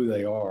of who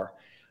they are.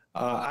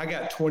 I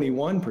got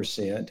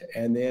 21%,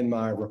 and then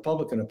my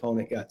Republican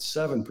opponent got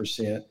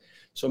 7%.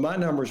 So my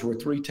numbers were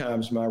 3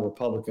 times my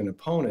Republican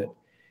opponent.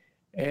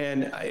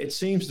 And it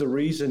seems the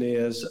reason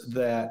is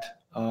that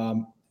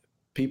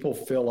people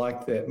feel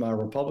like that my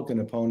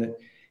Republican opponent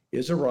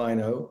is a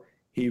rhino.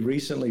 He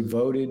recently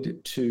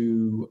voted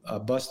to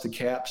bust the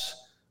caps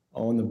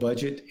on the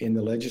budget in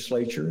the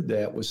legislature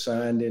that was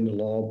signed into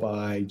law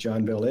by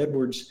John Bel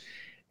Edwards.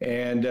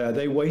 And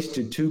they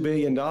wasted $2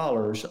 billion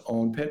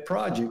on pet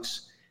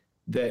projects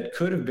that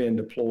could have been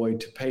deployed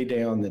to pay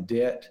down the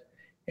debt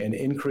and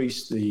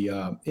increase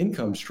the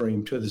income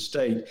stream to the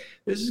state.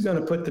 This is going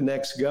to put the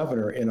next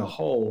governor in a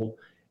hole,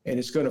 and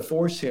it's going to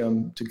force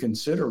him to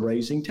consider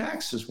raising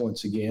taxes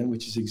once again,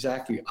 which is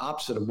exactly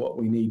opposite of what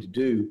we need to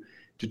do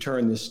to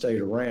turn this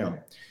state around.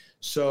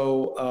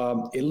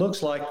 So it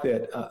looks like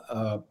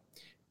that,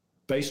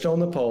 based on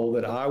the poll,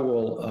 that I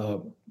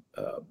will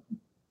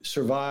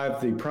survive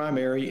the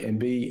primary and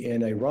be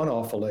in a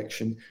runoff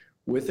election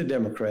with the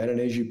Democrat. And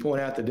as you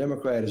point out, the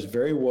Democrat is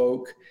very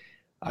woke.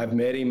 I've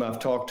met him. I've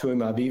talked to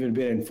him. I've even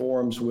been in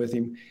forums with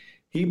him.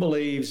 He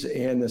believes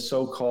in the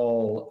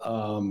so-called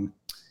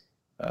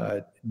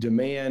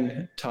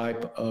demand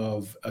type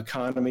of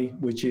economy,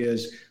 which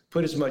is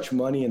put as much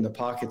money in the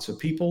pockets of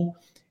people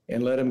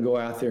and let them go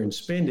out there and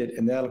spend it,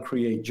 and that'll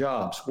create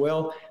jobs.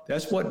 Well,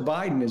 that's what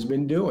Biden has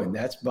been doing.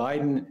 That's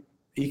Biden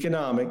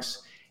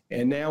economics.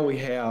 And now we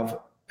have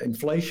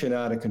inflation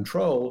out of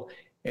control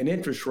and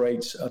interest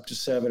rates up to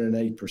 7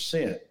 and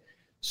 8%.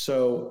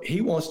 So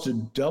he wants to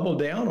double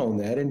down on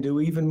that and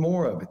do even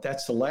more of it.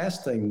 That's the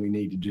last thing we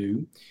need to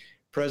do.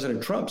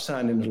 President Trump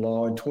signed into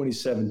law in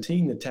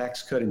 2017 the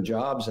Tax Cut and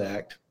Jobs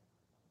Act,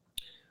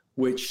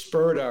 which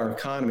spurred our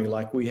economy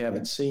like we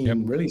haven't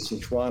seen really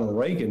since Ronald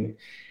Reagan.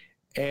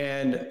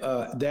 And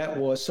that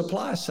was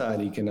supply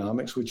side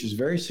economics, which is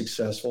very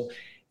successful.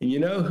 And you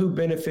know who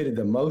benefited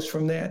the most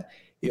from that?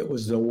 It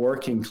was the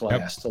working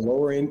class, the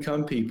lower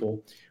income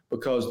people,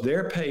 because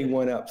their pay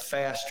went up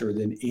faster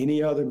than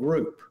any other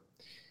group.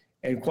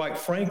 And quite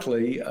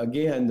frankly,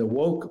 again, the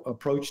woke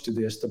approach to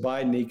this, the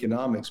Biden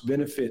economics,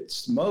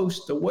 benefits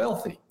most the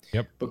wealthy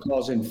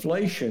because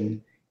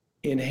inflation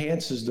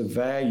enhances the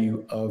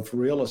value of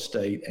real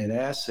estate and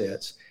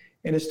assets,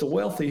 and it's the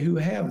wealthy who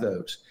have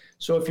those.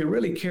 So if you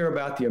really care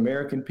about the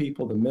American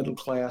people, the middle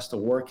class, the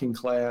working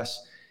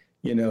class,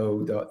 you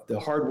know, the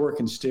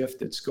hardworking stiff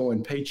that's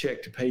going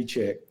paycheck to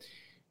paycheck,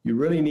 you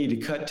really need to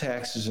cut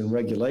taxes and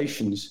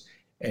regulations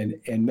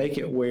and make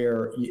it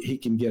where he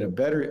can get a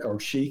better, or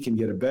she can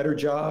get a better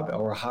job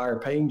or a higher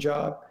paying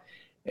job.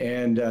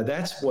 And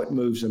that's what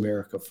moves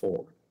America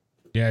forward.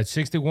 Yeah,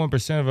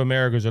 61% of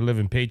Americans are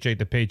living paycheck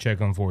to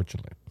paycheck,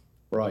 unfortunately.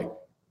 Right.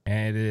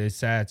 And it is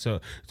sad. So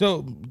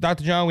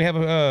Dr. John, we have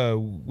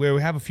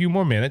a few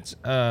more minutes.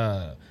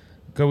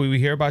 Could we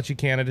hear about your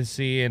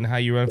candidacy and how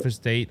you run for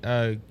state?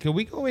 Could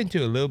we go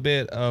into a little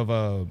bit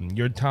of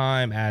your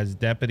time as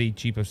deputy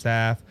chief of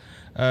staff?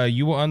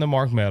 You were under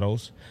Mark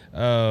Meadows.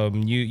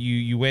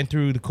 You went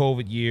through the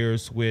COVID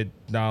years with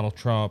Donald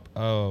Trump.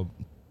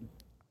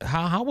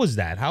 How was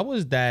that? How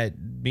was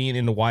that being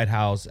in the White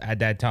House at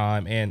that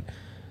time? And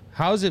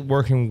how was it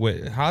working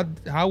with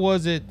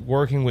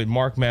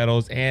Mark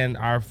Meadows and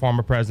our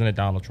former president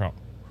Donald Trump?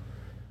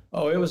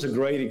 Oh, it was a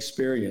great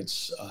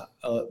experience.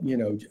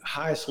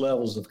 Highest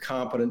levels of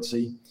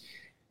competency.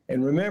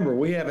 And remember,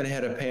 we haven't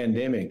had a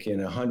pandemic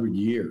in 100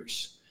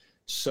 years.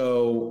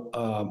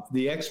 So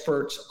the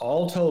experts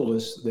all told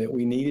us that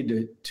we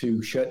needed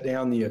to shut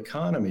down the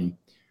economy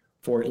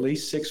for at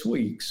least 6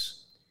 weeks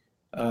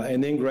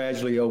and then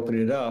gradually open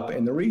it up.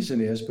 And the reason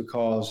is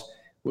because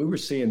we were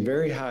seeing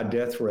very high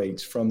death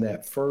rates from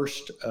that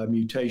first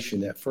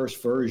mutation, that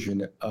first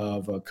version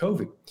of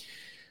COVID.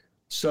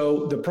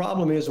 So the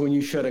problem is when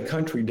you shut a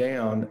country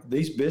down,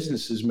 these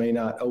businesses may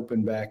not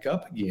open back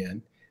up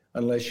again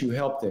unless you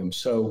help them.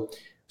 So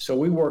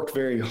we worked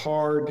very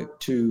hard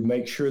to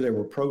make sure there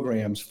were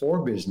programs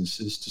for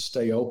businesses to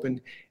stay open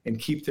and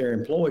keep their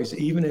employees,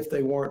 even if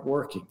they weren't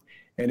working.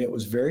 And it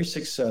was very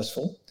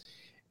successful.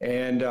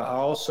 And I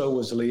also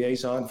was a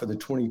liaison for the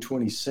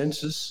 2020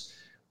 census,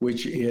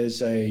 which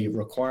is a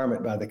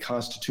requirement by the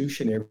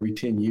Constitution every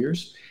 10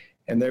 years.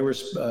 And there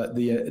was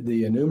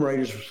the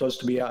enumerators were supposed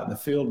to be out in the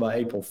field by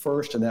April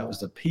 1st, and that was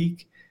the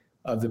peak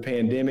of the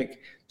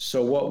pandemic.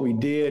 So what we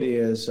did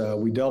is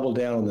we doubled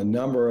down on the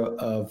number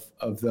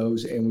of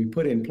those, and we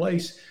put in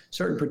place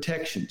certain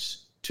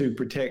protections to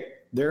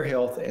protect their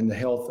health and the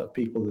health of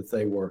people that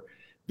they were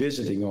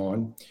visiting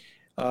on.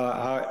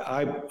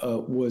 I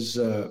was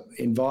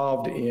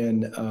involved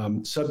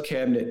in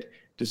sub-cabinet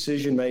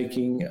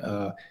decision-making,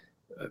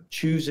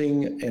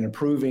 choosing and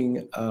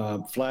approving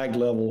flag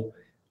level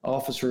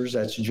officers,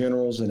 that's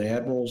generals and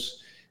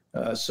admirals.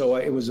 So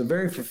it was a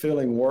very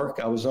fulfilling work.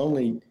 I was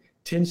only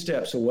 10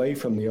 steps away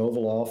from the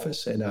Oval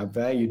Office, and I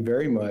valued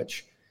very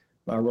much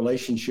my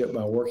relationship,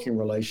 my working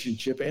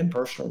relationship and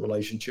personal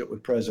relationship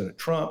with President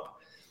Trump,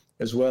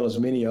 as well as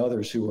many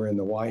others who were in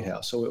the White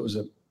House. So it was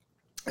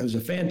a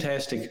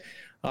fantastic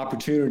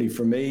opportunity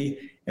for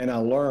me, and I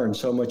learned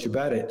so much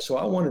about it. So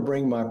I want to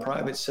bring my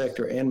private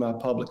sector and my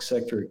public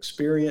sector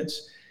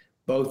experience,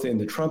 both in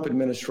the Trump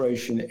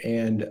administration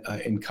and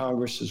in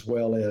Congress, as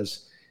well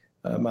as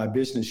my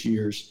business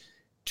years,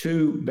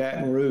 to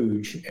Baton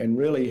Rouge and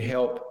really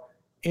help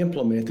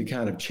implement the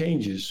kind of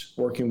changes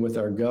working with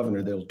our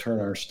governor that'll turn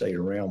our state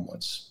around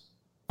once.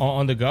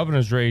 On the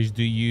governor's race,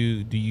 do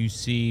you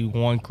see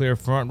one clear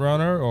front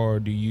runner, or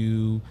do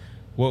you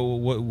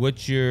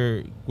what's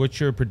your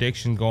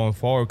prediction going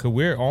forward? Because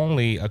we're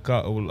only a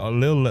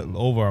little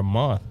over a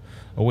month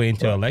away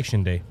until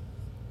Election Day.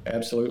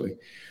 Absolutely.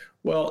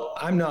 Well,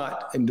 I'm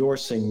not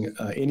endorsing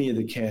any of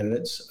the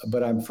candidates,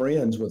 but I'm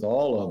friends with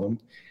all of them.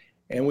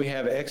 And we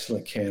have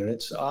excellent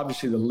candidates.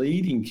 Obviously, the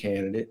leading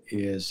candidate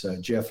is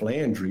Jeff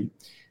Landry.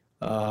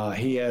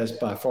 He has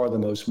by far the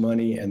most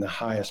money and the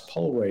highest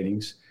poll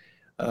ratings.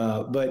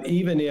 But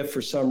even if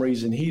for some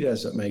reason he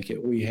doesn't make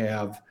it, we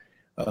have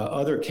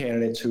other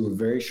candidates who are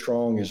very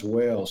strong as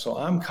well. So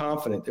I'm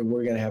confident that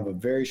we're going to have a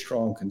very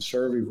strong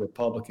conservative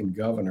Republican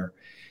governor,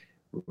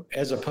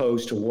 as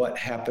opposed to what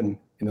happened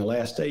in the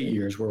last 8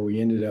 years, where we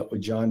ended up with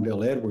John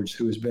Bel Edwards,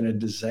 who has been a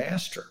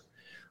disaster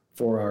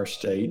for our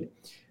state.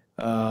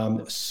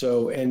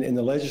 And in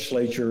the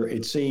legislature,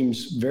 it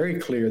seems very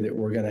clear that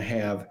we're going to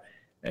have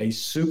a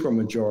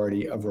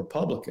supermajority of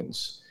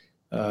Republicans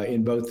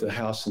in both the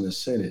House and the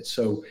Senate.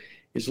 So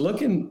it's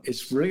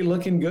really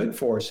looking good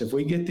for us. If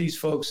we get these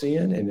folks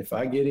in, and if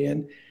I get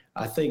in,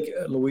 I think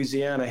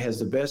Louisiana has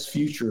the best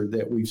future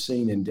that we've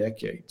seen in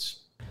decades.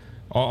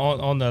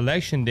 On the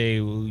election day,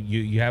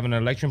 you have an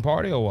election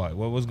party or what?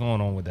 What was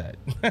going on with that?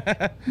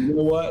 You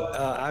know what?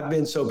 I've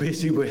been so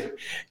busy with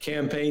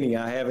campaigning,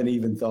 I haven't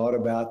even thought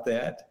about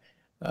that.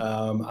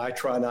 I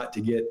try not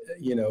to get,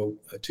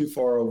 too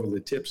far over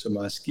the tips of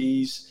my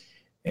skis.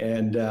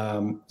 And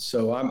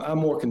so I'm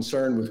more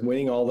concerned with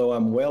winning, although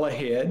I'm well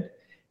ahead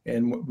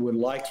and would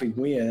likely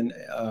win.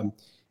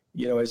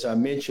 As I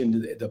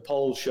mentioned, the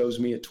poll shows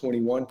me at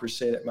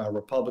 21%, at my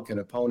Republican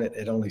opponent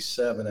at only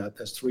 7%.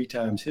 That's 3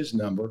 times his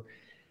number.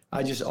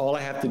 All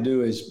I have to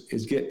do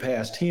is get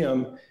past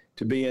him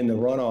to be in the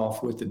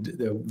runoff with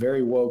the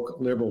very woke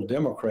liberal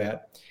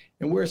Democrat.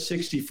 And we're a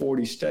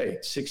 60-40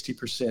 state,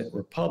 60%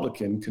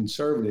 Republican,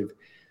 conservative.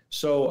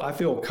 So I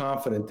feel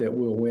confident that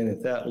we'll win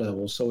at that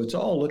level. So it's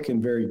all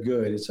looking very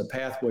good. It's a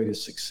pathway to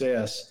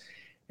success.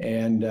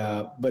 And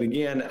but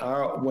again,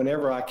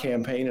 whenever I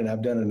campaign, and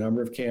I've done a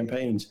number of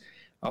campaigns,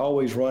 I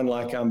always run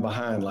like I'm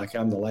behind, like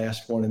I'm the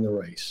last one in the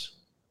race.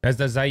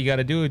 That's how you got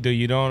to do it, dude.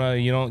 You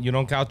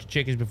don't count your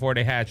chickens before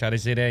they hatch. How they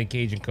say that in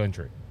Cajun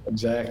country.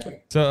 Exactly.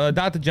 So,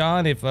 Dr.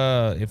 John, if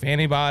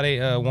anybody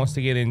wants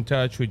to get in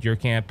touch with your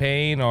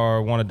campaign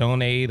or want to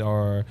donate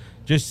or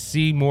just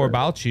see more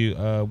about you,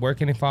 where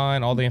can they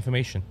find all the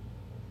information?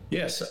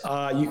 Yes,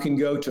 you can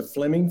go to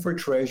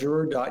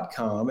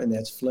FlemingForTreasurer.com, and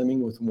that's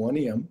Fleming with 1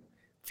 M,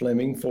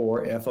 Fleming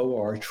for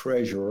FOR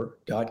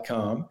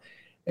Treasurer.com.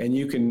 And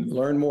you can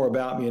learn more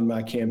about me and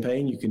my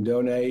campaign. You can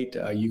donate,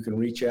 you can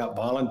reach out,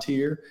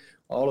 volunteer,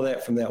 all of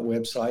that from that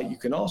website. You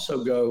can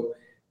also go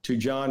to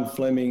John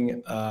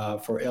Fleming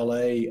for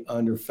LA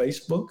under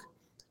Facebook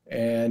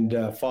and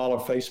follow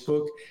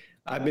Facebook.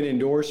 I've been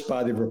endorsed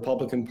by the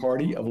Republican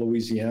Party of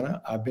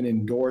Louisiana. I've been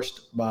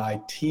endorsed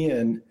by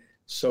 10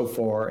 so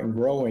far and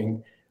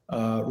growing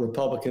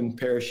Republican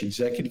parish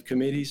executive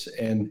committees.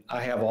 And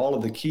I have all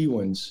of the key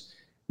ones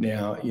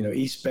now,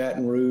 East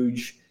Baton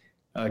Rouge,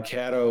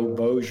 Caddo,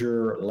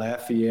 Bossier,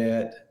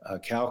 Lafayette,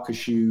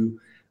 Calcasieu,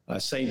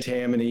 St.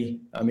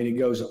 Tammany. I mean, it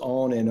goes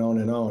on and on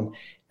and on.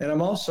 And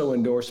I'm also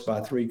endorsed by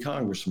 3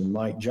 congressmen,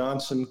 Mike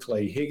Johnson,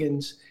 Clay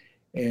Higgins,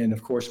 and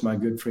of course, my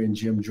good friend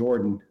Jim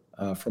Jordan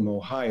from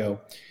Ohio.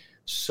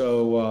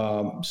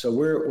 So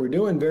we're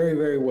doing very,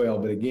 very well.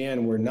 But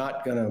again, we're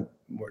not going to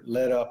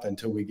let up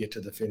until we get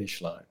to the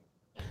finish line.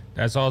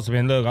 That's awesome.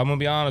 And look, I'm going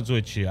to be honest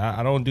with you.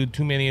 I don't do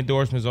too many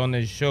endorsements on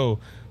this show.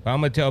 But I'm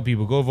going to tell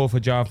people, go vote for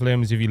John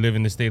Fleming if you live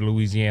in the state of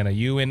Louisiana.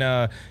 You and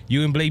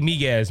Blake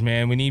Miguez,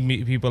 man. We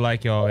need people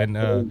like y'all. And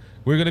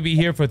we're going to be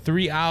here for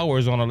 3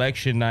 hours on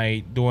election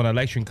night doing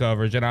election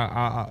coverage. And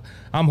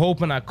I'm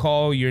hoping I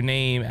call your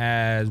name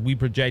as we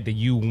project that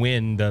you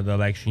win the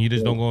election. You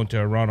just don't go into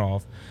a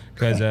runoff.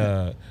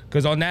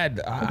 Because on that,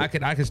 I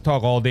could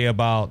talk all day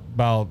about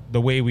the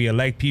way we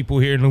elect people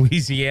here in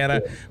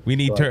Louisiana. We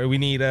need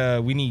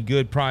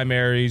good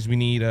primaries.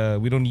 We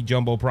don't need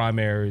jumbo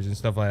primaries and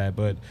stuff like that.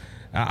 But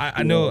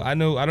I know. I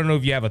don't know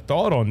if you have a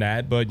thought on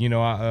that, but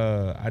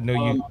I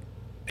know you.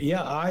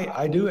 Yeah,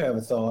 I do have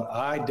a thought.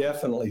 I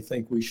definitely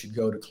think we should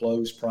go to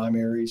closed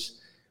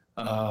primaries.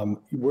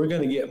 We're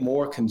going to get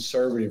more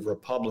conservative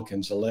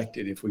Republicans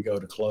elected if we go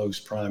to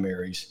closed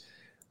primaries.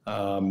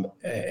 And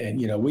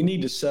we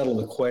need to settle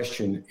the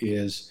question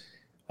is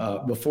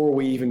before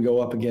we even go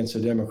up against a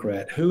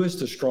Democrat, who is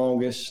the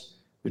strongest,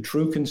 the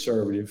true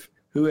conservative,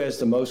 who has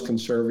the most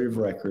conservative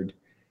record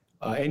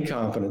and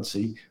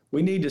competency.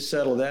 We need to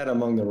settle that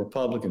among the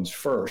Republicans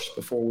first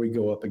before we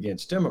go up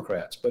against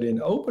Democrats. But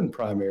in open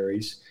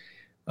primaries,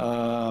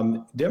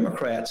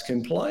 Democrats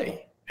can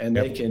play and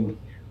they can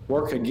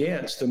work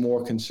against the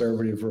more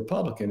conservative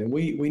Republican. And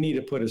we need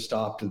to put a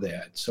stop to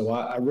that. So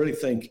I really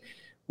think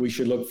we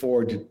should look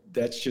forward to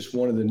that's just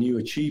one of the new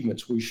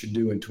achievements we should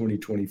do in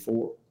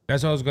 2024.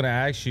 That's what I was going to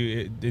ask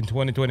you. In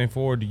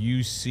 2024, do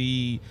you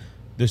see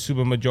the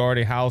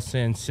supermajority House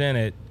and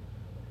Senate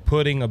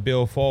putting a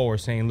bill forward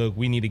saying, look,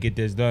 we need to get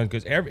this done?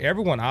 Because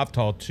everyone I've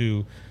talked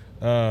to,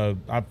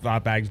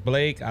 I've asked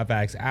Blake, I've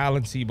asked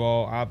Alan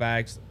Seaball, I've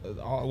asked, I'm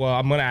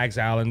going to ask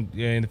Alan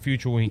in the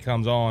future when he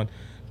comes on,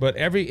 but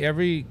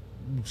every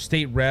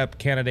state rep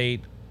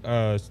candidate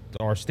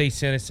or state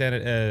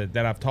senate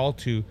that I've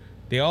talked to,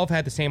 they all have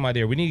had the same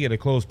idea. We need to get a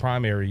closed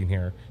primary in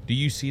here. Do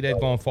you see that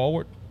going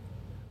forward?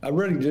 I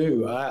really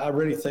do. I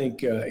really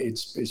think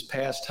it's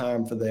past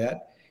time for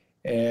that.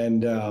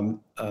 And,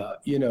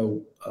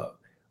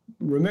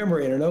 remember,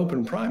 in an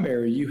open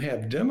primary, you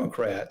have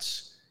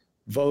Democrats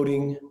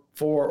voting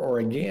for or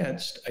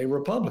against a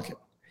Republican.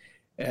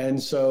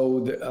 And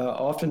so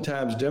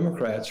oftentimes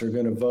Democrats are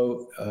going to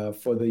vote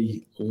for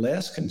the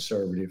less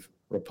conservative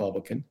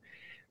Republican.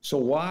 So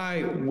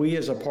why we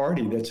as a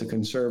party that's a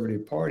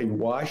conservative party,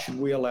 why should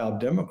we allow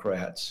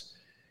Democrats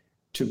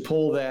to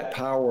pull that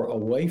power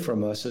away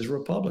from us as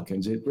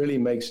Republicans? It really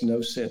makes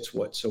no sense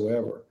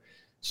whatsoever.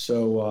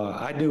 So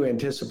I do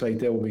anticipate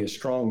there will be a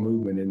strong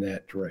movement in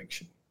that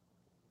direction.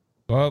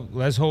 Well,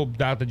 let's hope,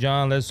 Dr.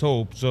 John. Let's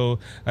hope. So,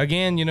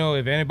 again,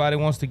 if anybody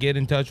wants to get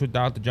in touch with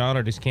Dr. John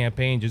or this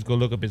campaign, just go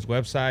look up his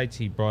websites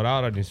he brought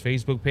out on his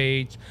Facebook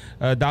page.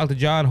 Dr.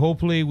 John,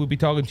 hopefully we'll be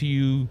talking to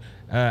you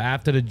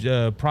after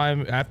the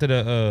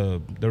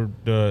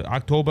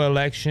October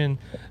election,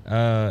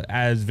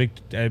 as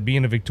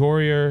being a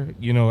Victoria,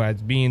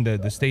 as being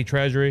the state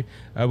treasury.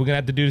 We're gonna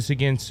have to do this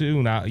again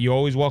soon. You're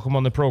always welcome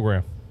on the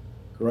program.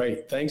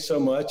 Great, thanks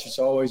so much. It's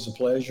always a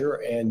pleasure,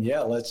 and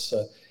yeah, let's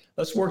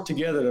work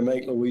together to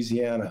make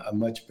Louisiana a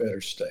much better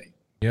state.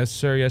 Yes,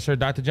 sir. Yes, sir.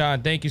 Dr.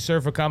 John, thank you,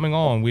 sir, for coming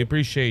on. We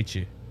appreciate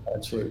you.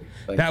 Absolutely.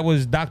 That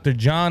was Dr.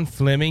 John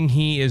Fleming.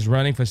 He is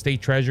running for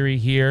state treasury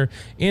here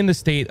in the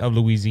state of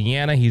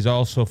Louisiana. He's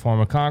also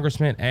former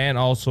congressman and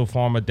also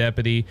former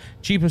deputy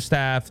chief of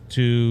staff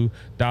to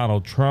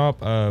Donald Trump.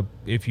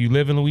 If you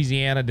live in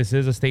Louisiana, this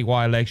is a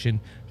statewide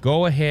election.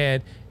 Go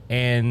ahead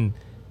and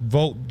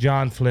vote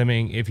John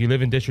Fleming. If you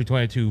live in District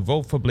 22,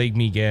 vote for Blake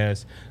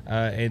Miguez.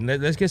 And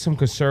let's get some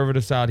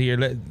conservatives out here.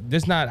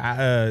 This not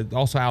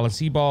also Alan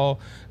Seaball.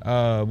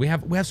 We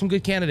have some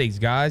good candidates,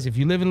 guys. If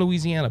you live in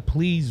Louisiana,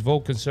 please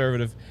vote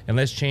conservative and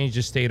let's change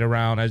the state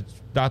around. As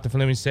Dr.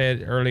 Fleming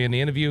said earlier in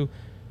the interview,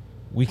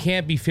 we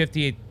can't be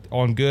 50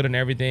 on good and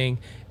everything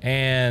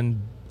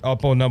and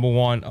up on number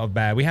one of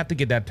bad. We have to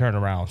get that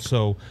turnaround.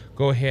 So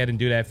go ahead and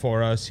do that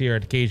for us here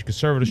at the Cajun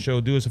Conservative Show.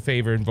 Do us a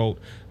favor and vote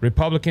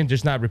Republican,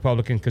 just not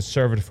Republican,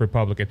 conservative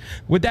Republican.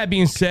 With that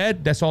being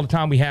said, that's all the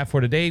time we have for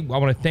today. I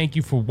want to thank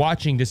you for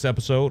watching this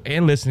episode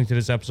and listening to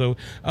this episode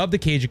of the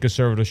Cajun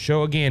Conservative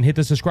Show. Again, hit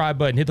the subscribe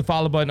button, hit the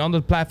follow button on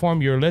the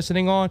platform you're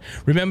listening on.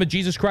 Remember,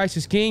 Jesus Christ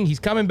is King. He's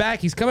coming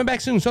back. He's coming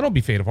back soon, so don't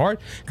be faint of heart,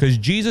 because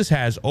Jesus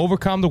has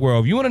overcome the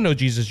world. If you want to know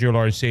Jesus, your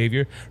Lord and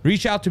Savior,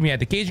 reach out to me at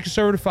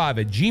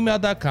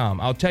thecajunconservative5@gmail.com.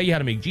 I'll tell you how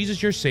to make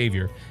Jesus your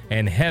Savior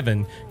and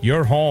heaven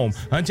your home.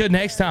 Until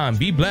next time,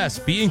 be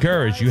blessed, be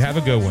encouraged. You have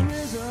a good one.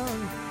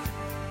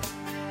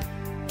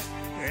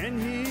 And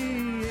he